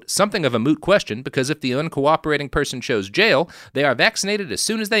 quote, something of a moot question because if the uncooperating person chose jail, they are vaccinated as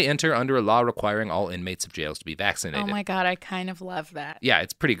soon as they enter under a law requiring all inmates of jails to be vaccinated. Oh my God, I kind of love that. Yeah,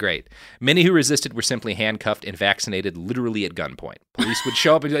 it's pretty great. Many who resisted were simply handcuffed and vaccinated literally at gunpoint. Police would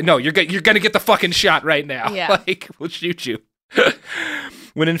show up and be like, no, you're going to get the fucking shot right now. Yeah. Like, we'll shoot you.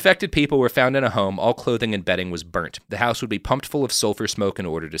 When infected people were found in a home, all clothing and bedding was burnt. The house would be pumped full of sulfur smoke in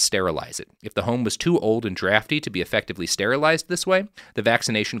order to sterilize it. If the home was too old and drafty to be effectively sterilized this way, the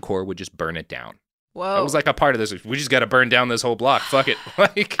vaccination corps would just burn it down. Whoa. That was like a part of this. We just got to burn down this whole block. Fuck it.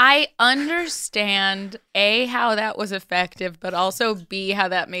 Like, I understand, A, how that was effective, but also B, how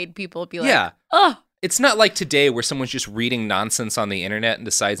that made people be like, yeah. oh. It's not like today where someone's just reading nonsense on the internet and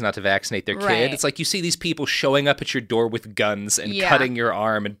decides not to vaccinate their kid. Right. It's like you see these people showing up at your door with guns and Yeah. cutting your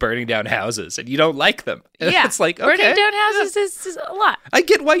arm and burning down houses, and you don't like them. Yeah. It's like, okay. Burning down houses is a lot. I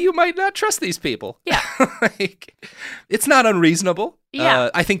get why you might not trust these people. Yeah. Like, it's not unreasonable. Yeah.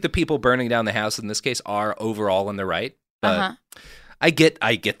 I think the people burning down the house in this case are overall on the right. But I get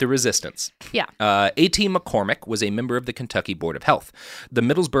the resistance. Yeah. A.T. McCormick was a member of the Kentucky Board of Health. The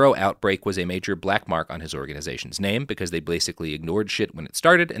Middlesboro outbreak was a major black mark on his organization's name because they basically ignored shit when it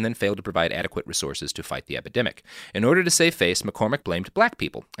started and then failed to provide adequate resources to fight the epidemic. In order to save face, McCormick blamed black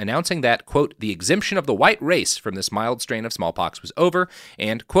people, announcing that, quote, the exemption of the white race from this mild strain of smallpox was over,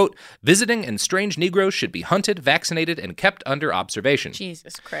 and, quote, visiting and strange Negroes should be hunted, vaccinated, and kept under observation.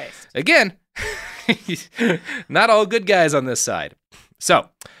 Jesus Christ. Again, not all good guys on this side. So,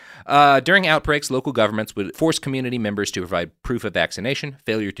 during outbreaks, local governments would force community members to provide proof of vaccination.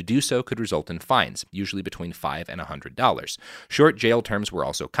 Failure to do so could result in fines, usually between $5 and $100. Short jail terms were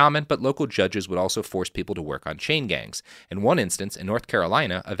also common, but local judges would also force people to work on chain gangs. In one instance, in North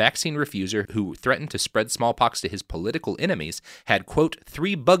Carolina, a vaccine refuser who threatened to spread smallpox to his political enemies had, quote,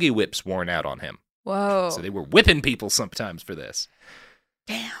 3 buggy whips worn out on him. Whoa. So they were whipping people sometimes for this.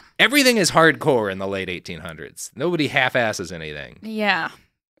 Damn. Everything is hardcore in the late 1800s. Nobody half-asses anything. Yeah.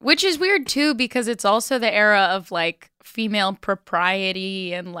 Which is weird, too, because it's also the era of, like, female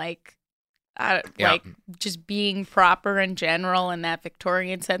propriety and, like just being proper in general and that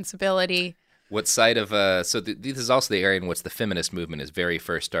Victorian sensibility. What side of, this is also the area in which the feminist movement is very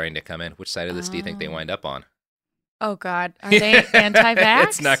first starting to come in. Which side of this do you think they wind up on? Oh, God. Are they anti-vax?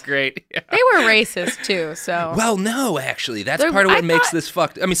 It's not great. Yeah. They were racist, too, so. Well, no, actually. That's part of what makes this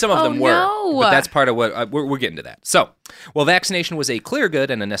fucked. I mean, some of them were. No. But that's part of what, we're getting to that. So, while vaccination was a clear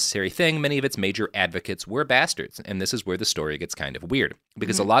good and a necessary thing, many of its major advocates were bastards. And this is where the story gets kind of weird.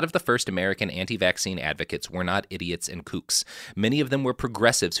 Because a lot of the first American anti-vaccine advocates were not idiots and kooks. Many of them were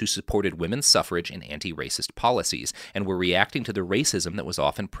progressives who supported women's suffrage and anti-racist policies, and were reacting to the racism that was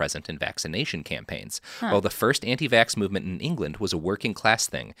often present in vaccination campaigns. While the first anti-vax movement in England was a working class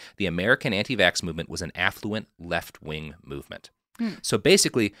thing, the American anti-vax movement was an affluent left-wing movement. So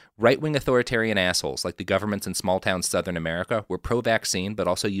basically, right-wing authoritarian assholes like the governments in small-town Southern America were pro-vaccine but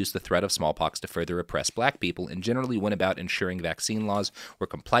also used the threat of smallpox to further oppress black people and generally went about ensuring vaccine laws were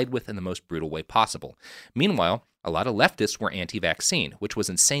complied with in the most brutal way possible. Meanwhile, a lot of leftists were anti-vaccine, which was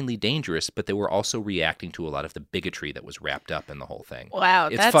insanely dangerous, but they were also reacting to a lot of the bigotry that was wrapped up in the whole thing. Wow,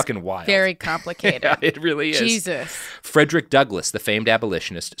 it's that's fucking wild. Very complicated. Yeah, it really is. Jesus. Frederick Douglass, the famed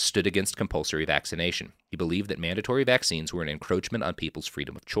abolitionist, stood against compulsory vaccination. He believed that mandatory vaccines were an encroachment on people's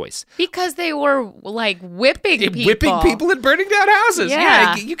freedom of choice. Because they were, like, whipping people. Whipping people and burning down houses.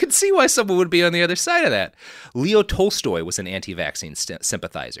 Yeah. You can see why someone would be on the other side of that. Leo Tolstoy was an anti-vaccine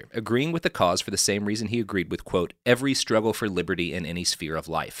sympathizer, agreeing with the cause for the same reason he agreed with, quote, every struggle for liberty in any sphere of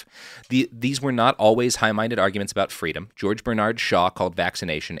life. These were not always high-minded arguments about freedom. George Bernard Shaw called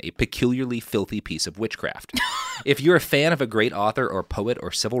vaccination a peculiarly filthy piece of witchcraft. If you're a fan of a great author or poet or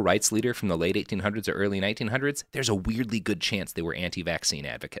civil rights leader from the late 1800s or early 1900s, there's a weirdly good chance they were anti-vaccine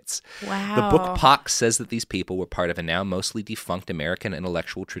advocates. Wow. The book Pox says that these people were part of a now mostly defunct American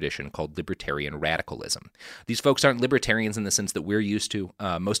intellectual tradition called libertarian radicalism. These folks aren't libertarians in the sense that we're used to.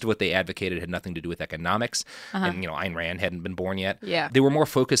 Most of what they advocated had nothing to do with economics, and, Ayn Rand hadn't been born yet. Yeah. They were more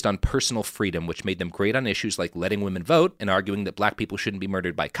focused on personal freedom, which made them great on issues like letting women vote and arguing that black people shouldn't be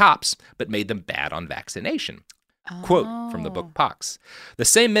murdered by cops, but made them bad on vaccination. Quote from the book Pox. The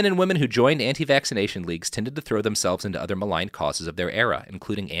same men and women who joined anti-vaccination leagues tended to throw themselves into other maligned causes of their era,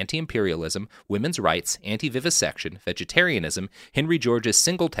 including anti-imperialism, women's rights, anti-vivisection, vegetarianism, Henry George's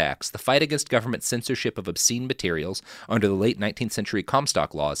single tax, the fight against government censorship of obscene materials under the late 19th century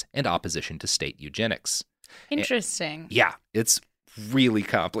Comstock laws, and opposition to state eugenics. Interesting. Yeah, it's really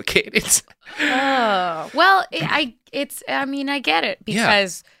complicated. Oh, well, I get it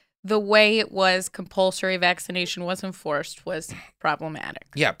because the way it was compulsory vaccination was enforced was problematic.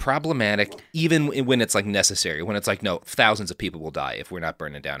 Yeah, problematic, even when it's like necessary, when it's like, no, thousands of people will die if we're not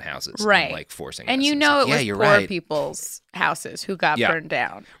burning down houses. Right. And, like forcing and this. you know like, it was poor people's houses who got burned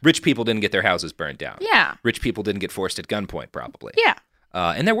down. Rich people didn't get their houses burned down. Yeah. Rich people didn't get forced at gunpoint, probably. Yeah.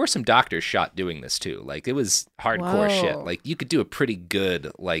 And there were some doctors shot doing this too. Like it was hardcore shit. Whoa. Like you could do a pretty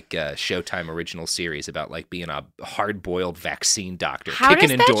good Showtime original series about like being a hard-boiled vaccine doctor How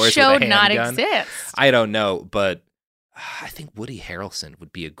kicking does indoors that show with a not handgun. exist? I don't know, but I think Woody Harrelson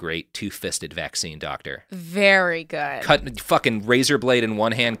would be a great two-fisted vaccine doctor. Very good. Cutting fucking razor blade in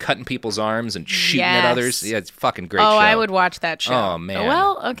one hand, cutting people's arms and shooting at others. Yeah, it's a fucking great show. I would watch that show. Oh man.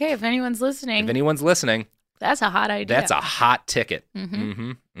 Well, okay, if anyone's listening. That's a hot idea. That's a hot ticket.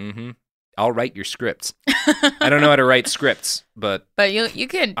 I'll write your scripts. I don't know how to write scripts, but you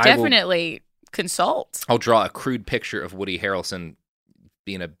can definitely consult. I'll draw a crude picture of Woody Harrelson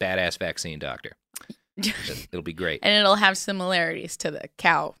being a badass vaccine doctor. It'll be great. And it'll have similarities to the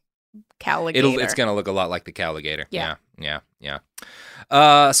cow alligator. It's going to look a lot like the cowligator. Yeah. Yeah.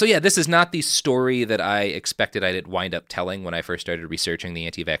 So this is not the story that I expected I'd wind up telling when I first started researching the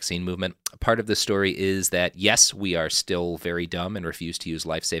anti-vaccine movement. Part of the story is that, yes, we are still very dumb and refuse to use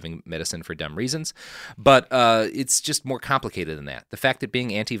life-saving medicine for dumb reasons, but it's just more complicated than that. The fact that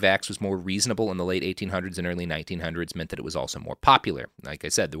being anti-vax was more reasonable in the late 1800s and early 1900s meant that it was also more popular. Like I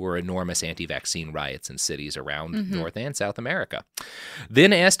said, there were enormous anti-vaccine riots in cities around North and South America.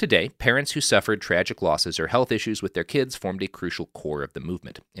 Then, as today, parents who suffered tragic losses or health issues with their kids formed a crucial core of the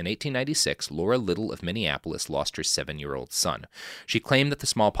movement. In 1896, Laura Little of Minneapolis lost her 7-year-old son. She claimed that the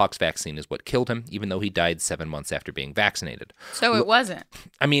smallpox vaccine is what killed him, even though he died 7 months after being vaccinated. So it wasn't.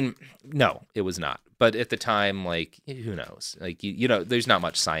 I mean, no, it was not. But at the time, like, who knows? Like, you know, there's not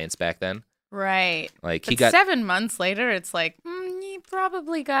much science back then. Right. Like, but 7 months later, it's like, he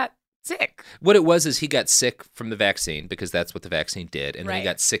probably got sick. What it was is he got sick from the vaccine because that's what the vaccine did. And then he Right.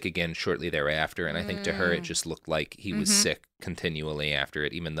 got sick again shortly thereafter. And I think to her, it just looked like he was sick continually after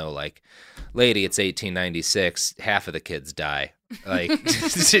it, even though, like, lady, it's 1896. Half of the kids die. Like,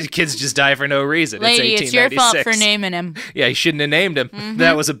 kids just die for no reason. Lady, it's 1896. it's your fault for naming him. Yeah, you shouldn't have named him.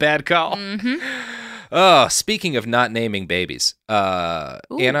 That was a bad call. Oh, speaking of not naming babies, Anna,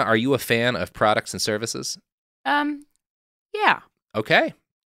 are you a fan of products and services? Yeah. Okay.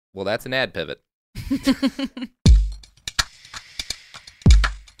 Well, that's an ad pivot.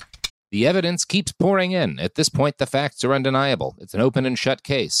 The evidence keeps pouring in. At this point, the facts are undeniable. It's an open and shut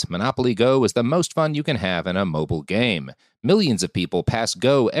case. Monopoly Go is the most fun you can have in a mobile game. Millions of people pass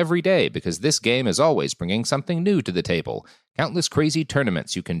Go every day because this game is always bringing something new to the table. Countless crazy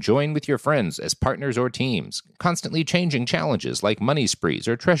tournaments you can join with your friends as partners or teams. Constantly changing challenges like money sprees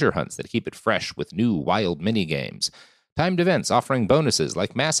or treasure hunts that keep it fresh with new wild mini-games. Timed events offering bonuses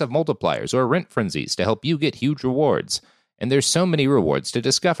like massive multipliers or rent frenzies to help you get huge rewards. And there's so many rewards to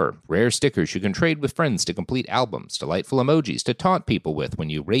discover. Rare stickers you can trade with friends to complete albums, delightful emojis to taunt people with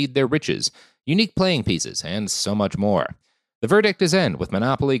when you raid their riches, unique playing pieces, and so much more. The verdict is in with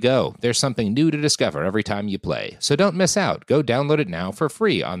Monopoly Go. There's something new to discover every time you play. So don't miss out. Go download it now for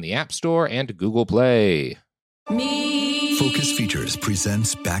free on the App Store and Google Play. Focus Features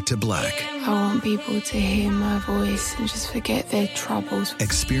presents Back to Black. I want people to hear my voice and just forget their troubles.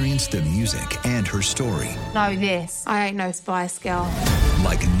 Experience the music and her story Know this. I ain't no Spice Girl.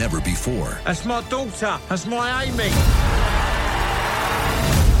 like never before That's my daughter. That's my Amy.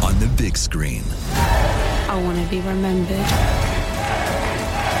 on the big screen. I want to be remembered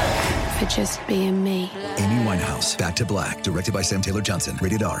for just being me. Amy Winehouse, Back to Black, directed by Sam Taylor Johnson.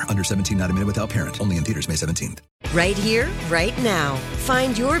 Rated R, under 17, not a minute without parent. Only in theaters May 17th. Right here, right now.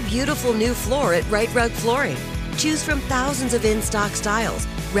 Find your beautiful new floor at Right Rug Flooring. Choose from thousands of in-stock styles,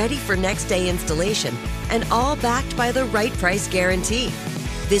 ready for next day installation, and all backed by the right price guarantee.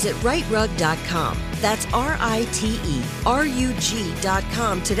 Visit rightrug.com. That's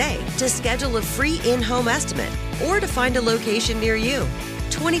RITERUG.com today to schedule a free in-home estimate or to find a location near you.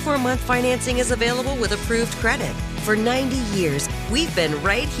 24-month financing is available with approved credit. For 90 years, we've been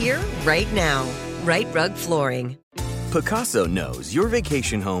right here, right now. Right Rug Flooring. Picasso knows your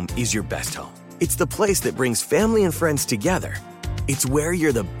vacation home is your best home. It's the place that brings family and friends together. It's where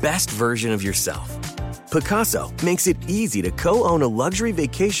you're the best version of yourself. Picasso makes it easy to co-own a luxury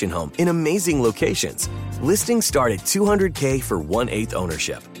vacation home in amazing locations. Listings start at $200K for 1/8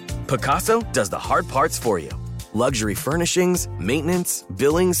 ownership. Picasso does the hard parts for you. Luxury furnishings, maintenance,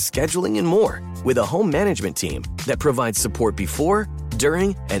 billings, scheduling, and more. With a home management team that provides support before,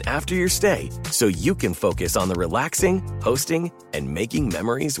 during, and after your stay so you can focus on the relaxing, hosting, and making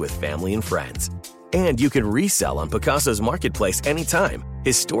memories with family and friends. And you can resell on Picasso's marketplace anytime,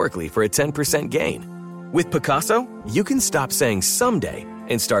 historically for a 10% gain. With Picasso, you can stop saying someday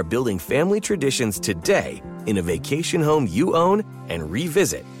and start building family traditions today in a vacation home you own and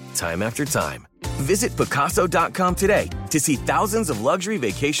revisit time after time. Visit Picasso.com today to see thousands of luxury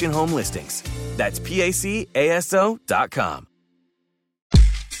vacation home listings. That's PACASO.com.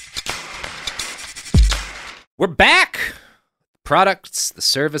 We're back. Products, the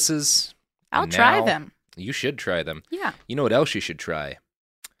services. I'll and try now them. You should try them. Yeah. You know what else you should try?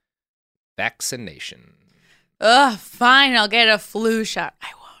 Vaccination. Ugh, fine. I'll get a flu shot. I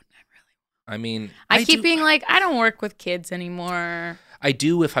won't. I mean, I keep being like, I don't work with kids anymore. I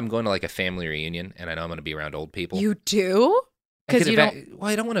do if I'm going to like a family reunion and I know I'm going to be around old people. You do? Because you don't. Well,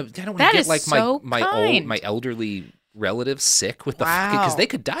 I don't want to That get is like so my kind. my elderly relatives sick with the Wow. because they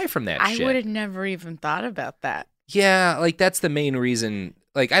could die from that I shit. would have never even thought about that. Yeah, like that's the main reason.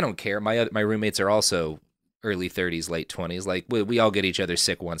 Like I don't care. My roommates are also early 30s, late 20s. Like, we all get each other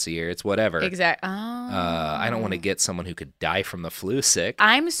sick once a year. It's whatever. Exactly. I don't want to get someone who could die from the flu sick.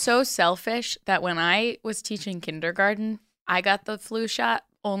 I'm so selfish that when I was teaching kindergarten, I got the flu shot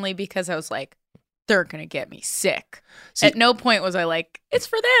only because I was like, they're going to get me sick. See, at no point was I like, it's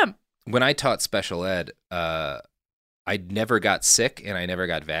for them. When I taught special ed, I never got sick and I never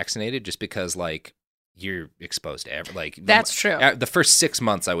got vaccinated just because, like, you're exposed to that's true. The first 6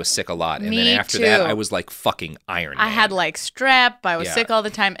 months I was sick a lot, and Me then after too. that I was like fucking Iron Man. I had like strep. I was sick all the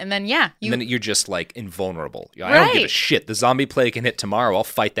time, and then and then you're just like invulnerable. I don't give a shit. The zombie plague can hit tomorrow. I'll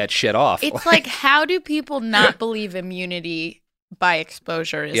fight that shit off. It's like, how do people not believe immunity by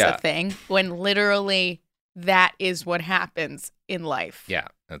exposure is a thing when literally that is what happens in life? Yeah,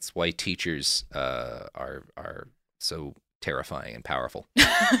 that's why teachers are so terrifying and powerful.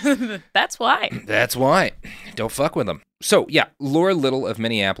 That's why. That's why. Don't fuck with them. So, yeah, Laura Little of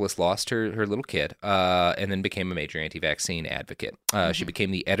Minneapolis lost her little kid and then became a major anti-vaccine advocate. She became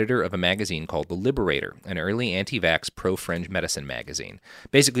the editor of a magazine called The Liberator, an early anti-vax pro-fringe medicine magazine,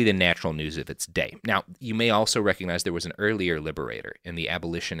 basically the natural news of its day. Now, you may also recognize there was an earlier Liberator in the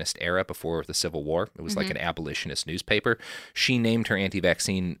abolitionist era before the Civil War. It was like an abolitionist newspaper. She named her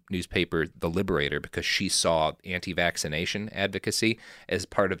anti-vaccine newspaper The Liberator because she saw anti-vaccination advocacy as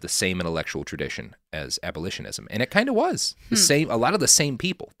part of the same intellectual tradition as abolitionism. And it kind of was the same. A lot of the same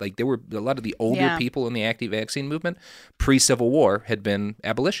people, like there were a lot of the older people in the anti-vaccine movement pre-Civil War had been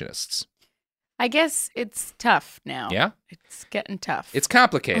abolitionists. I guess it's tough now. Yeah? It's getting tough. It's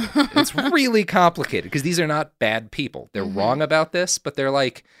complicated. It's really complicated because these are not bad people. They're wrong about this, but they're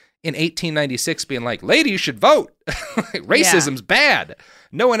like in 1896 being like, ladies should vote. Racism's bad.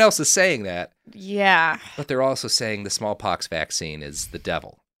 No one else is saying that. Yeah. But they're also saying the smallpox vaccine is the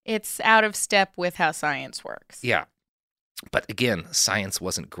devil. It's out of step with how science works. Yeah. But again, science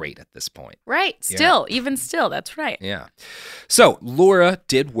wasn't great at this point. Right. Still, even still, that's right. Yeah. So Laura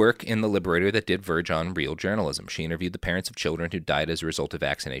did work in The Liberator that did verge on real journalism. She interviewed the parents of children who died as a result of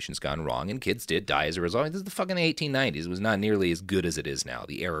vaccinations gone wrong, and kids did die as a result. This is the fucking 1890s. It was not nearly as good as it is now.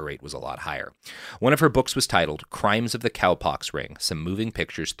 The error rate was a lot higher. One of her books was titled Crimes of the Cowpox Ring, Some Moving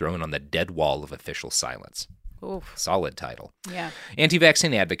Pictures Thrown on the Dead Wall of Official Silence. Oof. Solid title. Yeah.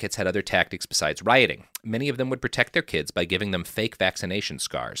 Anti-vaccine advocates had other tactics besides rioting. Many of them would protect their kids by giving them fake vaccination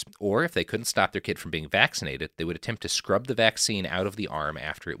scars. Or if they couldn't stop their kid from being vaccinated, they would attempt to scrub the vaccine out of the arm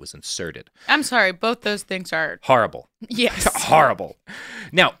after it was inserted. I'm sorry, both those things are horrible. Yes. Horrible.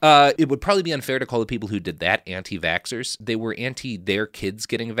 Now, it would probably be unfair to call the people who did that anti-vaxxers. They were anti their kids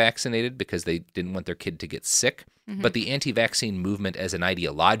getting vaccinated because they didn't want their kid to get sick. But the anti-vaccine movement as an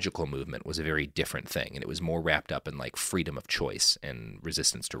ideological movement was a very different thing, and it was more wrapped up in like freedom of choice and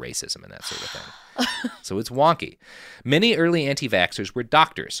resistance to racism and that sort of thing. So it's wonky. Many early anti-vaxxers were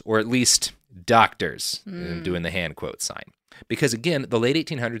doctors, or at least doctors, doing the hand quote sign. Because again, the late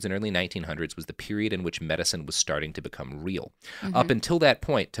 1800s and early 1900s was the period in which medicine was starting to become real. Up until that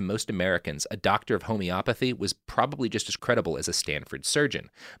point, to most Americans, a doctor of homeopathy was probably just as credible as a Stanford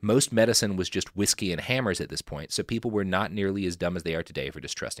surgeon. Most medicine was just whiskey and hammers at this point, so people were not nearly as dumb as they are today for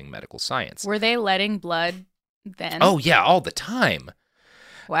distrusting medical science. Were they letting blood then? Oh, yeah, all the time.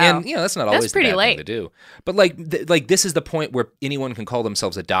 Wow. And, you know, that's not always pretty the bad late. thing to do. But, like this is the point where anyone can call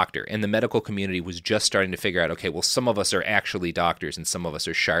themselves a doctor, and the medical community was just starting to figure out, okay, well, some of us are actually doctors and some of us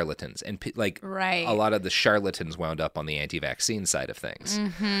are charlatans. And, right. a lot of the charlatans wound up on the anti-vaccine side of things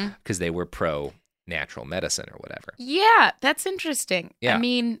because they were pro-natural medicine or whatever. Yeah, that's interesting. Yeah. I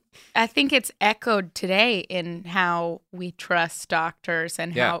mean, I think it's echoed today in how we trust doctors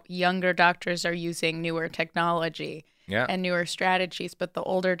and how younger doctors are using newer technology. And newer strategies, but the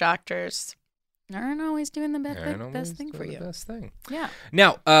older doctors aren't always doing the best thing for you. Best thing. Yeah.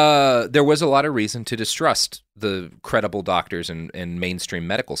 Now, there was a lot of reason to distrust the credible doctors and mainstream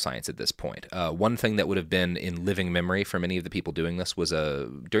medical science at this point. One thing that would have been in living memory for many of the people doing this was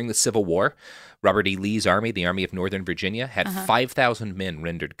during the Civil War, Robert E. Lee's army, the Army of Northern Virginia, had 5,000 men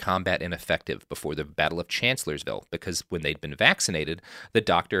rendered combat ineffective before the Battle of Chancellorsville because when they'd been vaccinated, the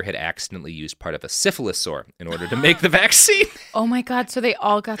doctor had accidentally used part of a syphilis sore in order to make the vaccine. Oh my God, so they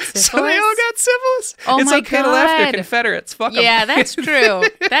all got syphilis? So they all got syphilis. Oh it's my okay God. to laugh, they're Confederates. Fuck them. Yeah, that's true.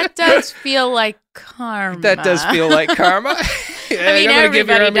 That does feel like karma. That does feel like karma. I mean,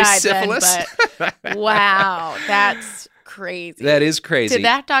 everybody died syphilis. Then, but wow, that's crazy. That is crazy. Did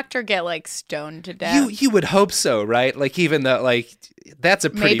that doctor get like stoned to death? You would hope so, right? Like even though like that's a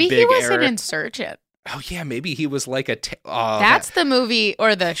pretty Maybe big he was error. an insurgent. Oh, yeah, maybe he was like That's the movie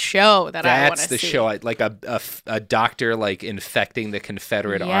or the show that I want to see. That's the show, like a doctor like infecting the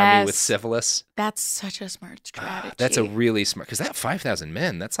Confederate army with syphilis. That's such a smart strategy. That's a really smart, because that 5,000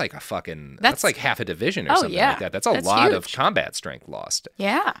 men, that's like that's like half a division or something like that. That's a lot huge. of combat strength lost.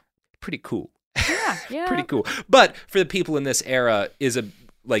 Yeah. Pretty cool. Yeah. Pretty cool. But for the people in this era,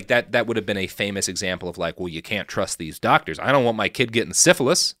 like that would have been a famous example of like, well, you can't trust these doctors. I don't want my kid getting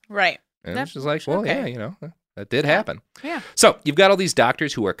syphilis. Right. And it's just like, well, yeah, that did happen. Yeah. So you've got all these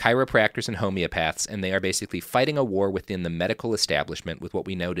doctors who are chiropractors and homeopaths, and they are basically fighting a war within the medical establishment with what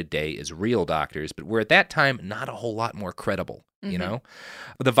we know today as real doctors, but were at that time not a whole lot more credible. You know,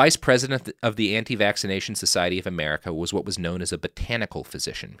 the vice president of the Anti-Vaccination Society of America was what was known as a botanical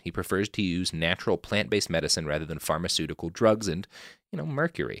physician. He prefers to use natural plant-based medicine rather than pharmaceutical drugs and,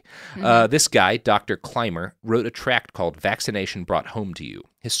 mercury. This guy, Dr. Clymer, wrote a tract called Vaccination Brought Home to You.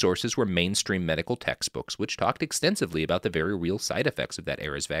 His sources were mainstream medical textbooks, which talked extensively about the very real side effects of that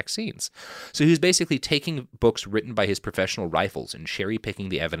era's vaccines. So he was basically taking books written by his professional rifles and cherry-picking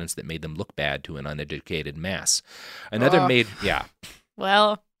the evidence that made them look bad to an uneducated mass.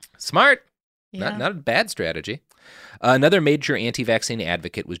 Well, smart. Yeah. Not a bad strategy. Another major anti-vaccine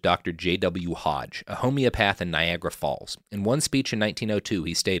advocate was Dr. J.W. Hodge, a homeopath in Niagara Falls. In one speech in 1902,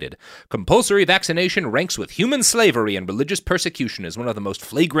 he stated, "Compulsory vaccination ranks with human slavery and religious persecution as one of the most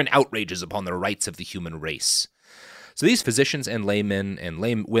flagrant outrages upon the rights of the human race." So these physicians and laymen and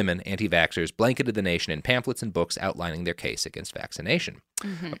lay women anti-vaxxers blanketed the nation in pamphlets and books outlining their case against vaccination.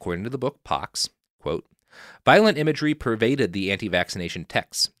 According to the book Pox, quote, "Violent imagery pervaded the anti-vaccination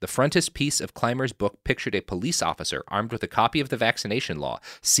texts. The frontispiece of Clymer's book pictured a police officer armed with a copy of the vaccination law,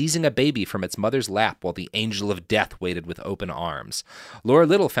 seizing a baby from its mother's lap while the angel of death waited with open arms. Laura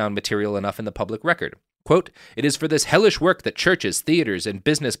Little found material enough in the public record. Quote, "It is for this hellish work that churches, theaters, and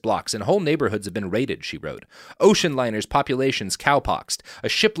business blocks and whole neighborhoods have been raided," she wrote. "Ocean liners' populations cowpoxed, a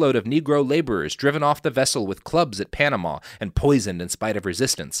shipload of Negro laborers driven off the vessel with clubs at Panama and poisoned in spite of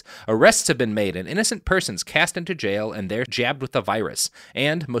resistance. Arrests have been made and innocent persons cast into jail and there jabbed with the virus.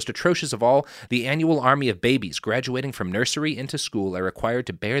 And, most atrocious of all, the annual army of babies graduating from nursery into school are required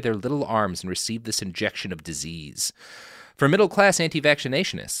to bare their little arms and receive this injection of disease." For middle-class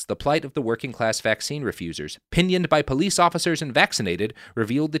anti-vaccinationists, the plight of the working-class vaccine refusers, pinioned by police officers and vaccinated,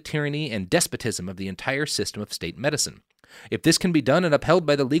 revealed the tyranny and despotism of the entire system of state medicine. "If this can be done and upheld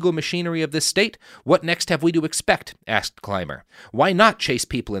by the legal machinery of this state, what next have we to expect?" asked Clymer. "Why not chase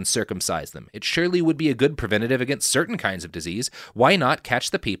people and circumcise them? It surely would be a good preventative against certain kinds of disease. Why not catch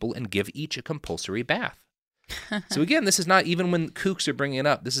the people and give each a compulsory bath?" So again, this is not even when kooks are bringing it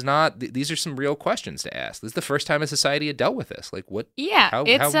up. This is not. These are some real questions to ask. This is the first time a society had dealt with this. Like, what? Yeah, How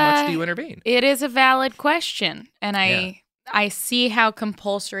much do you intervene? It is a valid question, and I see how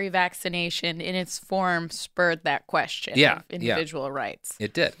compulsory vaccination in its form spurred that question of individual rights.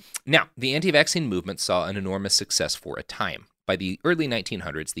 It did. Now, the anti-vaccine movement saw an enormous success for a time. By the early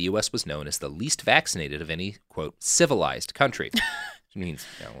 1900s, the U.S. was known as the least vaccinated of any, quote, civilized country. Means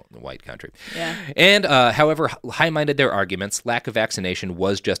the white country. Yeah. And however high-minded their arguments, lack of vaccination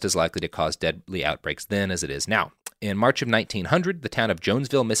was just as likely to cause deadly outbreaks then as it is now. In March of 1900, the town of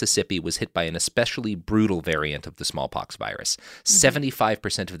Jonesville, Mississippi was hit by an especially brutal variant of the smallpox virus.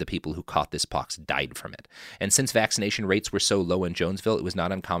 75% of the people who caught this pox died from it. And since vaccination rates were so low in Jonesville, it was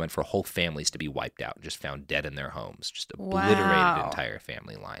not uncommon for whole families to be wiped out, just found dead in their homes, just obliterated entire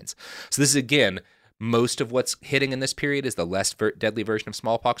family lines. So this is, again, most of what's hitting in this period is the less deadly version of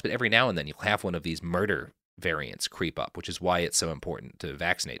smallpox, but every now and then you'll have one of these murder variants creep up, which is why it's so important to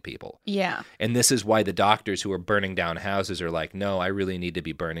vaccinate people. Yeah. And this is why the doctors who are burning down houses are like, no, I really need to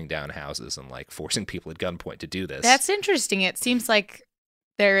be burning down houses and like forcing people at gunpoint to do this. That's interesting. It seems like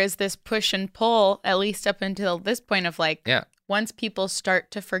there is this push and pull, at least up until this point, of like, once people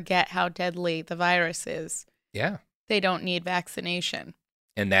start to forget how deadly the virus is, they don't need vaccination.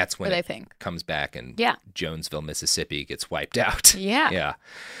 And that's when it comes back and Jonesville, Mississippi gets wiped out. Yeah.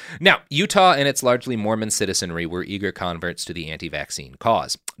 Now, Utah and its largely Mormon citizenry were eager converts to the anti-vaccine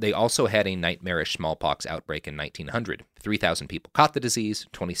cause. They also had a nightmarish smallpox outbreak in 1900. 3,000 people caught the disease,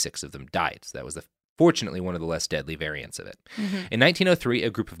 26 of them died. So that was fortunately one of the less deadly variants of it. In 1903,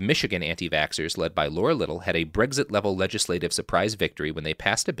 a group of Michigan anti-vaxxers led by Laura Little had a Brexit-level legislative surprise victory when they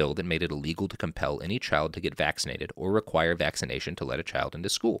passed a bill that made it illegal to compel any child to get vaccinated or require vaccination to let a child into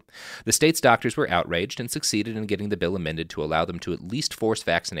school. The state's doctors were outraged and succeeded in getting the bill amended to allow them to at least force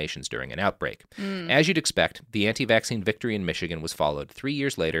vaccinations during an outbreak. As you'd expect, the anti-vaccine victory in Michigan was followed 3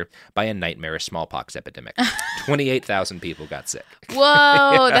 years later by a nightmarish smallpox epidemic. 28,000 people got sick.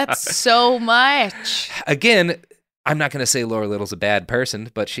 Whoa, that's so much. Again, I'm not going to say Laura Little's a bad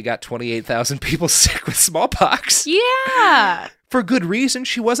person, but she got 28,000 people sick with smallpox. Yeah. For good reason.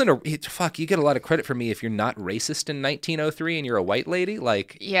 She wasn't you get a lot of credit for me if you're not racist in 1903 and you're a white lady.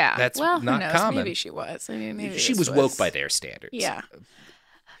 Like, yeah, that's well, not who knows? common. Maybe she was. I mean, maybe she was woke by their standards. Yeah.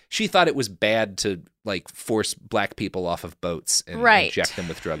 She thought it was bad to like force black people off of boats and inject them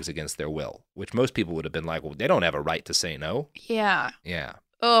with drugs against their will, which most people would have been like, well, they don't have a right to say no. Yeah. Yeah.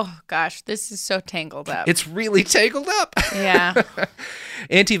 Oh, gosh, this is so tangled up. It's really tangled up. Yeah.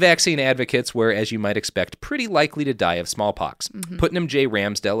 Anti-vaccine advocates were, as you might expect, pretty likely to die of smallpox. Mm-hmm. Putnam J.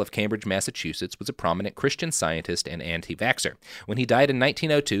 Ramsdell of Cambridge, Massachusetts, was a prominent Christian scientist and anti-vaxxer. When he died in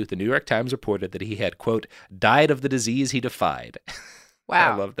 1902, the New York Times reported that he had, quote, died of the disease he defied.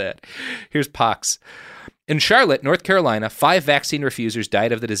 Wow. I love that. Here's pox. In Charlotte, North Carolina, 5 vaccine refusers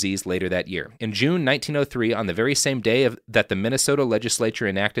died of the disease later that year. In June 1903, on the very same day that the Minnesota legislature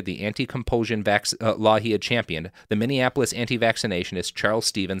enacted the anti-compulsion law he had championed, the Minneapolis anti-vaccinationist Charles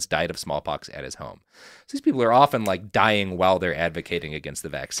Stevens died of smallpox at his home. So these people are often like dying while they're advocating against the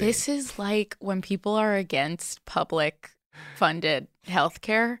vaccine. This is like when people are against public-funded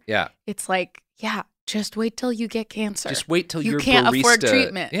healthcare. Yeah. It's like, yeah, just wait till you get cancer. Just wait till you your can't barista, afford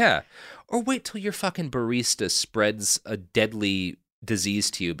treatment. Yeah. Or wait till your fucking barista spreads a deadly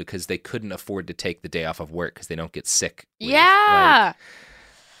disease to you because they couldn't afford to take the day off of work because they don't get sick. Yeah.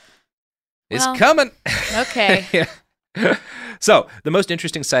 It's coming. Okay. Yeah. So, the most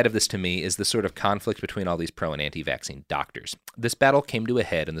interesting side of this to me is the sort of conflict between all these pro and anti-vaccine doctors. This battle came to a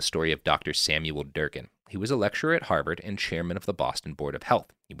head in the story of Dr. Samuel Durkin. He was a lecturer at Harvard and chairman of the Boston Board of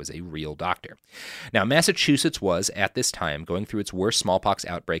Health. He was a real doctor. Now, Massachusetts was, at this time, going through its worst smallpox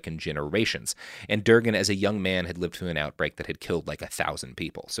outbreak in generations, and Durkin, as a young man, had lived through an outbreak that had killed like 1,000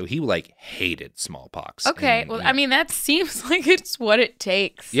 people. So he, like, hated smallpox. Okay, and, I mean, that seems like it's what it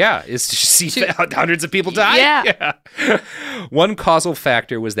takes. Yeah, is to see hundreds of people die? Yeah. One causal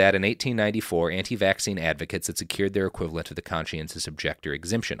factor was that in 1894, anti-vaccine advocates had secured their equivalent of the conscientious objector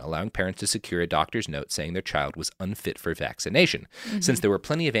exemption, allowing parents to secure a doctor's note saying their child was unfit for vaccination. Mm-hmm. Since there were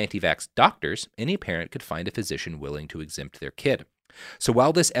plenty of anti-vax doctors, any parent could find a physician willing to exempt their kid. So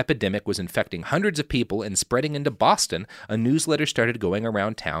while this epidemic was infecting hundreds of people and spreading into Boston, a newsletter started going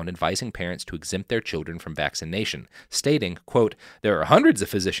around town advising parents to exempt their children from vaccination, stating, quote, there are hundreds of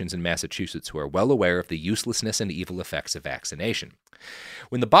physicians in Massachusetts who are well aware of the uselessness and evil effects of vaccination.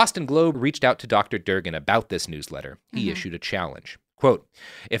 When the Boston Globe reached out to Dr. Durkin about this newsletter, he issued a challenge. Quote,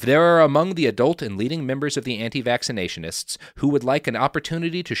 if there are among the adult and leading members of the anti-vaccinationists who would like an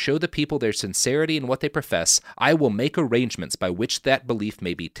opportunity to show the people their sincerity in what they profess, I will make arrangements by which that belief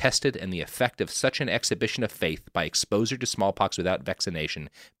may be tested and the effect of such an exhibition of faith by exposure to smallpox without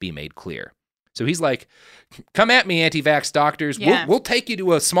vaccination be made clear. So he's like, come at me, anti-vax doctors. Yeah. We'll take you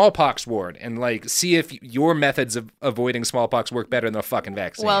to a smallpox ward and like see if your methods of avoiding smallpox work better than a fucking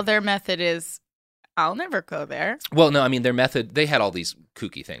vaccine. Well, their method is, I'll never go there. Well, no, I mean, their method, they had all these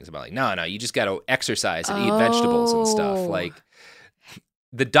kooky things about like, no, you just got to exercise and eat vegetables and stuff. Like,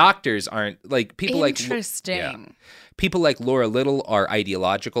 the doctors aren't, like, people Interesting. People like Laura Little are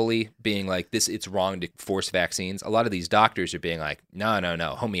ideologically being like, it's wrong to force vaccines. A lot of these doctors are being like,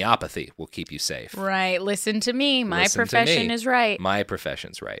 no, homeopathy will keep you safe. Right. Listen to me. My Listen to profession me. is right. My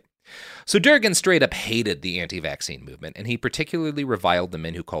profession's right. So Durkin straight up hated the anti-vaccine movement, and he particularly reviled the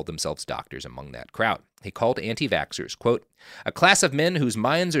men who called themselves doctors among that crowd. He called anti-vaxxers, quote, a class of men whose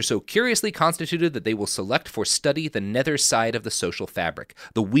minds are so curiously constituted that they will select for study the nether side of the social fabric,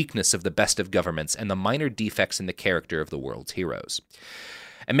 the weakness of the best of governments, and the minor defects in the character of the world's heroes.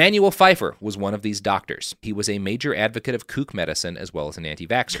 Emanuel Pfeiffer was one of these doctors. He was a major advocate of kook medicine as well as an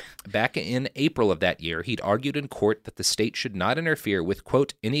anti-vaxxer. Back in April of that year, he'd argued in court that the state should not interfere with,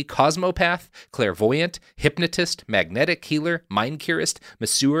 quote, any cosmopath, clairvoyant, hypnotist, magnetic healer, mind curist,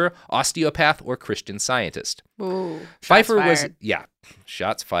 masseur, osteopath, or Christian scientist. Ooh, Pfeiffer shots fired.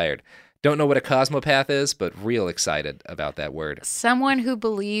 Shots fired. Don't know what a cosmopath is, but real excited about that word. Someone who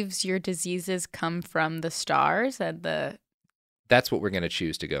believes your diseases come from the stars and That's what we're going to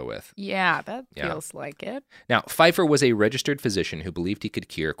choose to go with. Yeah, that feels like it. Now, Pfeiffer was a registered physician who believed he could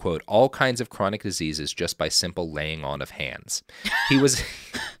cure, quote, all kinds of chronic diseases just by simple laying on of hands. He was...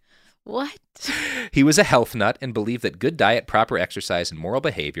 What? He was a health nut and believed that good diet, proper exercise, and moral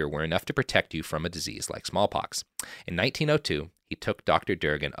behavior were enough to protect you from a disease like smallpox. In 1902, he took Dr.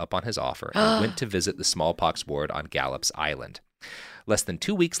 Durkin up on his offer and went to visit the smallpox ward on Gallup's Island. Less than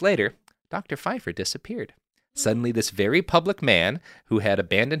 2 weeks later, Dr. Pfeiffer disappeared. Suddenly, this very public man who had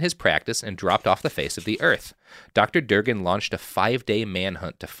abandoned his practice and dropped off the face of the earth. Dr. Durgan launched a 5-day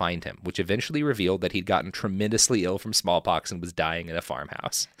manhunt to find him, which eventually revealed that he'd gotten tremendously ill from smallpox and was dying in a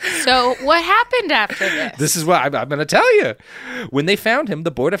farmhouse. So what happened after this? This is what I'm going to tell you. When they found him,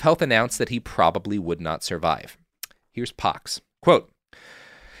 the Board of Health announced that he probably would not survive. Here's Pox. Quote,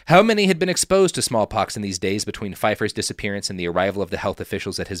 "How many had been exposed to smallpox in these days between Pfeiffer's disappearance and the arrival of the health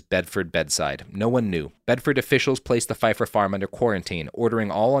officials at his Bedford bedside? No one knew. Bedford officials placed the Pfeiffer farm under quarantine,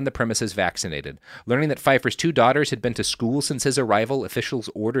 ordering all on the premises vaccinated. Learning that Pfeiffer's 2 daughters had been to school since his arrival, officials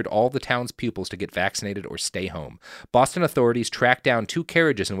ordered all the town's pupils to get vaccinated or stay home. Boston authorities tracked down 2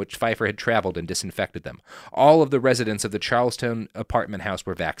 carriages in which Pfeiffer had traveled and disinfected them. All of the residents of the Charlestown apartment house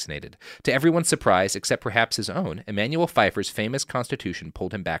were vaccinated. To everyone's surprise, except perhaps his own, Emmanuel Pfeiffer's famous constitution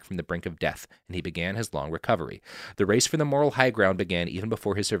pulled him back from the brink of death, and he began his long recovery. The race for the moral high ground began even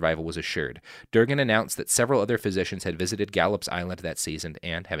before his survival was assured. Durgan announced that several other physicians had visited Gallup's Island that season,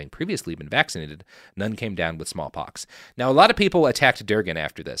 and, having previously been vaccinated, none came down with smallpox." Now, a lot of people attacked Durgan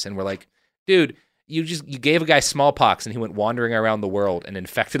after this, and were like, dude, you gave a guy smallpox, and he went wandering around the world and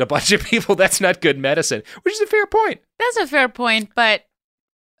infected a bunch of people. That's not good medicine, which is a fair point. That's a fair point, but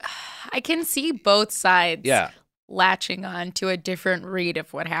I can see both sides. Yeah. Latching on to a different read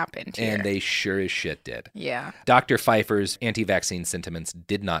of what happened here. And they sure as shit did. Yeah. Dr. Pfeiffer's anti-vaccine sentiments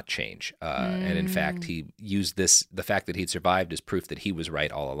did not change. And in fact, he used the fact that he'd survived as proof that he was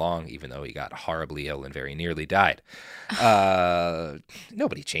right all along, even though he got horribly ill and very nearly died.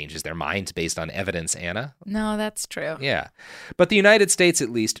 Nobody changes their minds based on evidence, Anna. No, that's true. Yeah. But the United States, at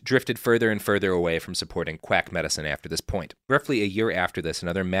least, drifted further and further away from supporting quack medicine after this point. Roughly a year after this,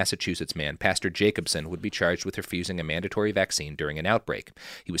 another Massachusetts man, Pastor Jacobson, would be charged with refusing a mandatory vaccine during an outbreak.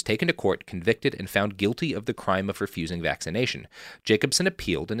 He was taken to court, convicted, and found guilty of the crime of refusing vaccination. Jacobson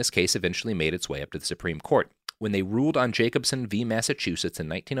appealed, and his case eventually made its way up to the Supreme Court. When they ruled on Jacobson v. Massachusetts in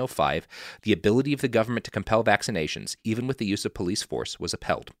 1905, the ability of the government to compel vaccinations, even with the use of police force, was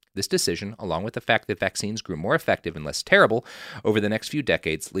upheld. This decision, along with the fact that vaccines grew more effective and less terrible over the next few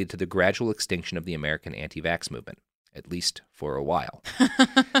decades, led to the gradual extinction of the American anti-vax movement. At least for a while.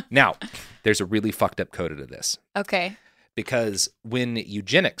 Now, there's a really fucked up coda to this. Okay. Because when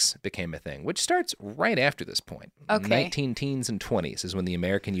eugenics became a thing, which starts right after this point, 19 teens and 20s is when the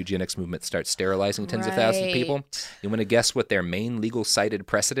American eugenics movement starts sterilizing tens of thousands of people. You want to guess what their main legal cited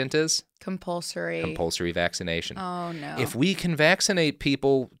precedent is? Compulsory vaccination. Oh, no. If we can vaccinate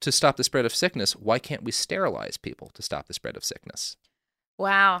people to stop the spread of sickness, why can't we sterilize people to stop the spread of sickness?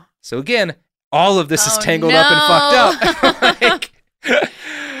 Wow. So again, all of this is tangled up and fucked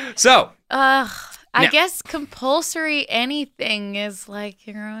up. I guess compulsory anything is like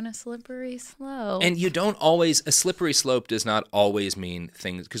you're on a slippery slope. And a slippery slope does not always mean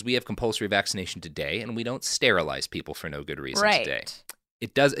things, because we have compulsory vaccination today, and we don't sterilize people for no good reason today.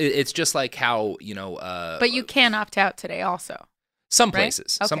 It does. It's just like how, but you can opt out today also. Some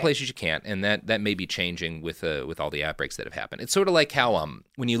places. Right? Okay. Some places you can't, and that may be changing with all the outbreaks that have happened. It's sort of like how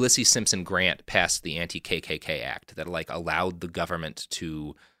when Ulysses Simpson Grant passed the Anti-KKK Act that allowed the government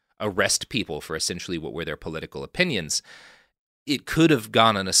to arrest people for essentially what were their political opinions. It could have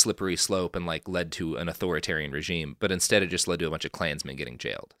gone on a slippery slope and led to an authoritarian regime, but instead it just led to a bunch of Klansmen getting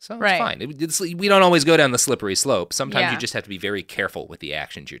jailed. So it's fine. We don't always go down the slippery slope. Sometimes you just have to be very careful with the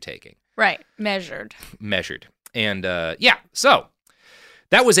actions you're taking. Right. Measured. And so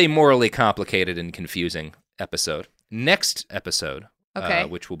that was a morally complicated and confusing episode. Next episode,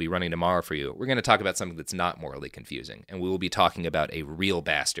 which will be running tomorrow for you, we're going to talk about something that's not morally confusing, and we will be talking about a real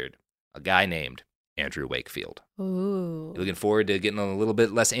bastard, a guy named Andrew Wakefield. Ooh. You looking forward to getting a little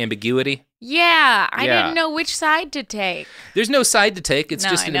bit less ambiguity? Yeah, I didn't know which side to take. There's no side to take. It's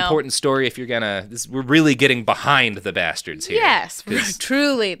just an important story if you're going to... We're really getting behind the bastards here. Yes,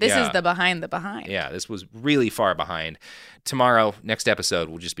 truly. This is the behind the behind. Yeah, this was really far behind. Tomorrow, next episode,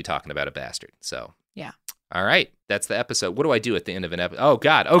 we'll just be talking about a bastard. So, yeah. All right, that's the episode. What do I do at the end of an episode? Oh,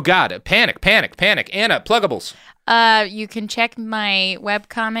 God. Panic. Anna, pluggables. You can check my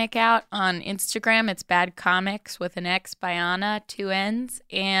webcomic out on Instagram. It's Bad Comics with an X by Anna, 2 N's.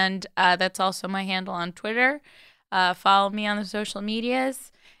 And that's also my handle on Twitter. Follow me on the social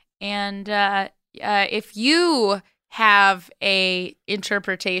medias. And if you have a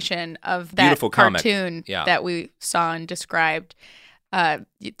interpretation of that beautiful cartoon that we saw and described,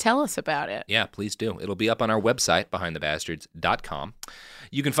 tell us about it. Yeah, please do. It'll be up on our website, behindthebastards.com.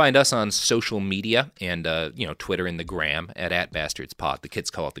 You can find us on social media and, Twitter and the gram at @bastardspod. The kids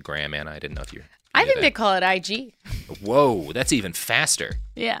call it the gram, Anna. I didn't know if you're... I think they call it IG. Whoa, that's even faster.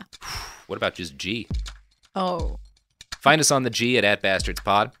 Yeah. What about just G? Oh. Find us on the G at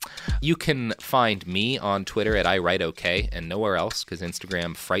 @BastardsPod. You can find me on Twitter at iWriteOK and nowhere else because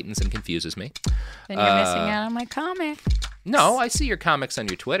Instagram frightens and confuses me. Then you're missing out on my comic. No, I see your comics on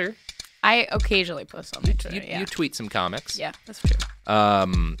your Twitter. I occasionally post on my Twitter, You tweet some comics. Yeah, that's true.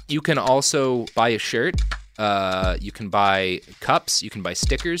 You can also buy a shirt. You can buy cups. You can buy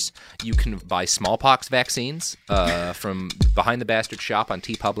stickers. You can buy smallpox vaccines from Behind the Bastard shop on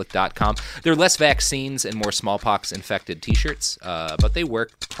tpublic.com. There are less vaccines and more smallpox-infected T-shirts, but they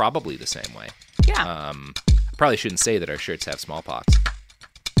work probably the same way. Yeah. I probably shouldn't say that our shirts have smallpox.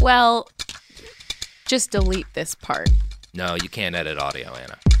 Well, just delete this part. No, you can't edit audio,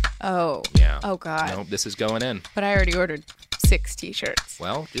 Anna. Oh. Yeah. Oh, God. No, this is going in. But I already ordered 6 T-shirts.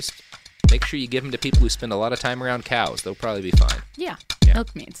 Well, just make sure you give them to people who spend a lot of time around cows. They'll probably be fine. Yeah.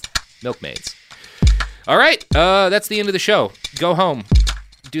 Milkmaids. Milkmaids. All right. That's the end of the show. Go home.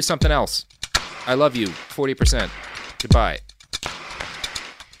 Do something else. I love you. 40%. Goodbye.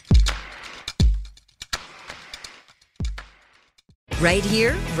 Right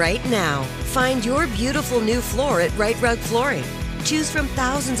here, right now. Find your beautiful new floor at Right Rug Flooring. Choose from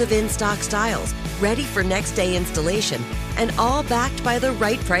thousands of in-stock styles, ready for next day installation, and all backed by the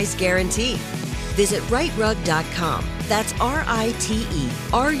right price guarantee. Visit rightrug.com. That's RITERUG.com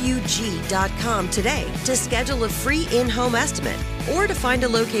today to schedule a free in-home estimate or to find a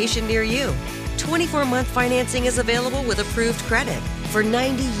location near you. 24-month financing is available with approved credit. For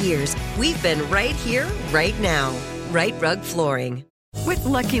 90 years, we've been right here, right now. Right Rug Flooring. With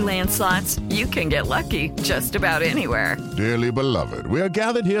Lucky Land Slots, you can get lucky just about anywhere. Dearly beloved, we are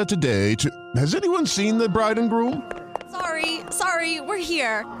gathered here today to... Has anyone seen the bride and groom? Sorry, we're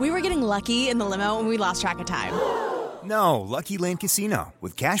here. We were getting lucky in the limo and we lost track of time. No, Lucky Land Casino,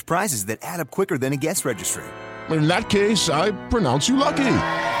 with cash prizes that add up quicker than a guest registry. In that case, I pronounce you lucky.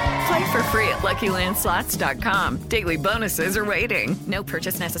 Play for free at LuckyLandSlots.com. Daily bonuses are waiting. No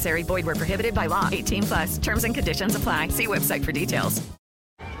purchase necessary. Void where prohibited by law. 18+. Terms and conditions apply. See website for details.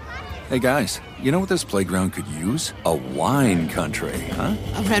 Hey guys, you know what this playground could use? A wine country, huh?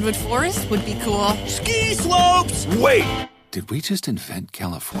 A redwood forest would be cool. Ski slopes! Wait! Did we just invent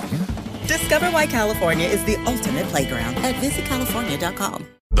California? Discover why California is the ultimate playground at visitcalifornia.com.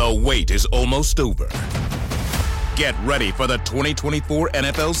 The wait is almost over. Get ready for the 2024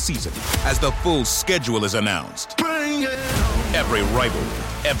 NFL season as the full schedule is announced. Bring it on. Every rivalry,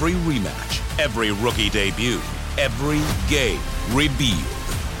 every rematch, every rookie debut, every game revealed.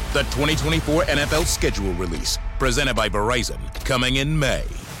 The 2024 NFL schedule release, presented by Verizon, coming in May.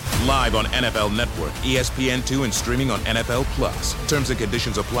 Live on NFL Network, ESPN2, and streaming on NFL Plus. Terms and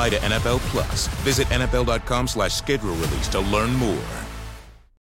conditions apply to NFL Plus. Visit NFL.com/schedule release to learn more.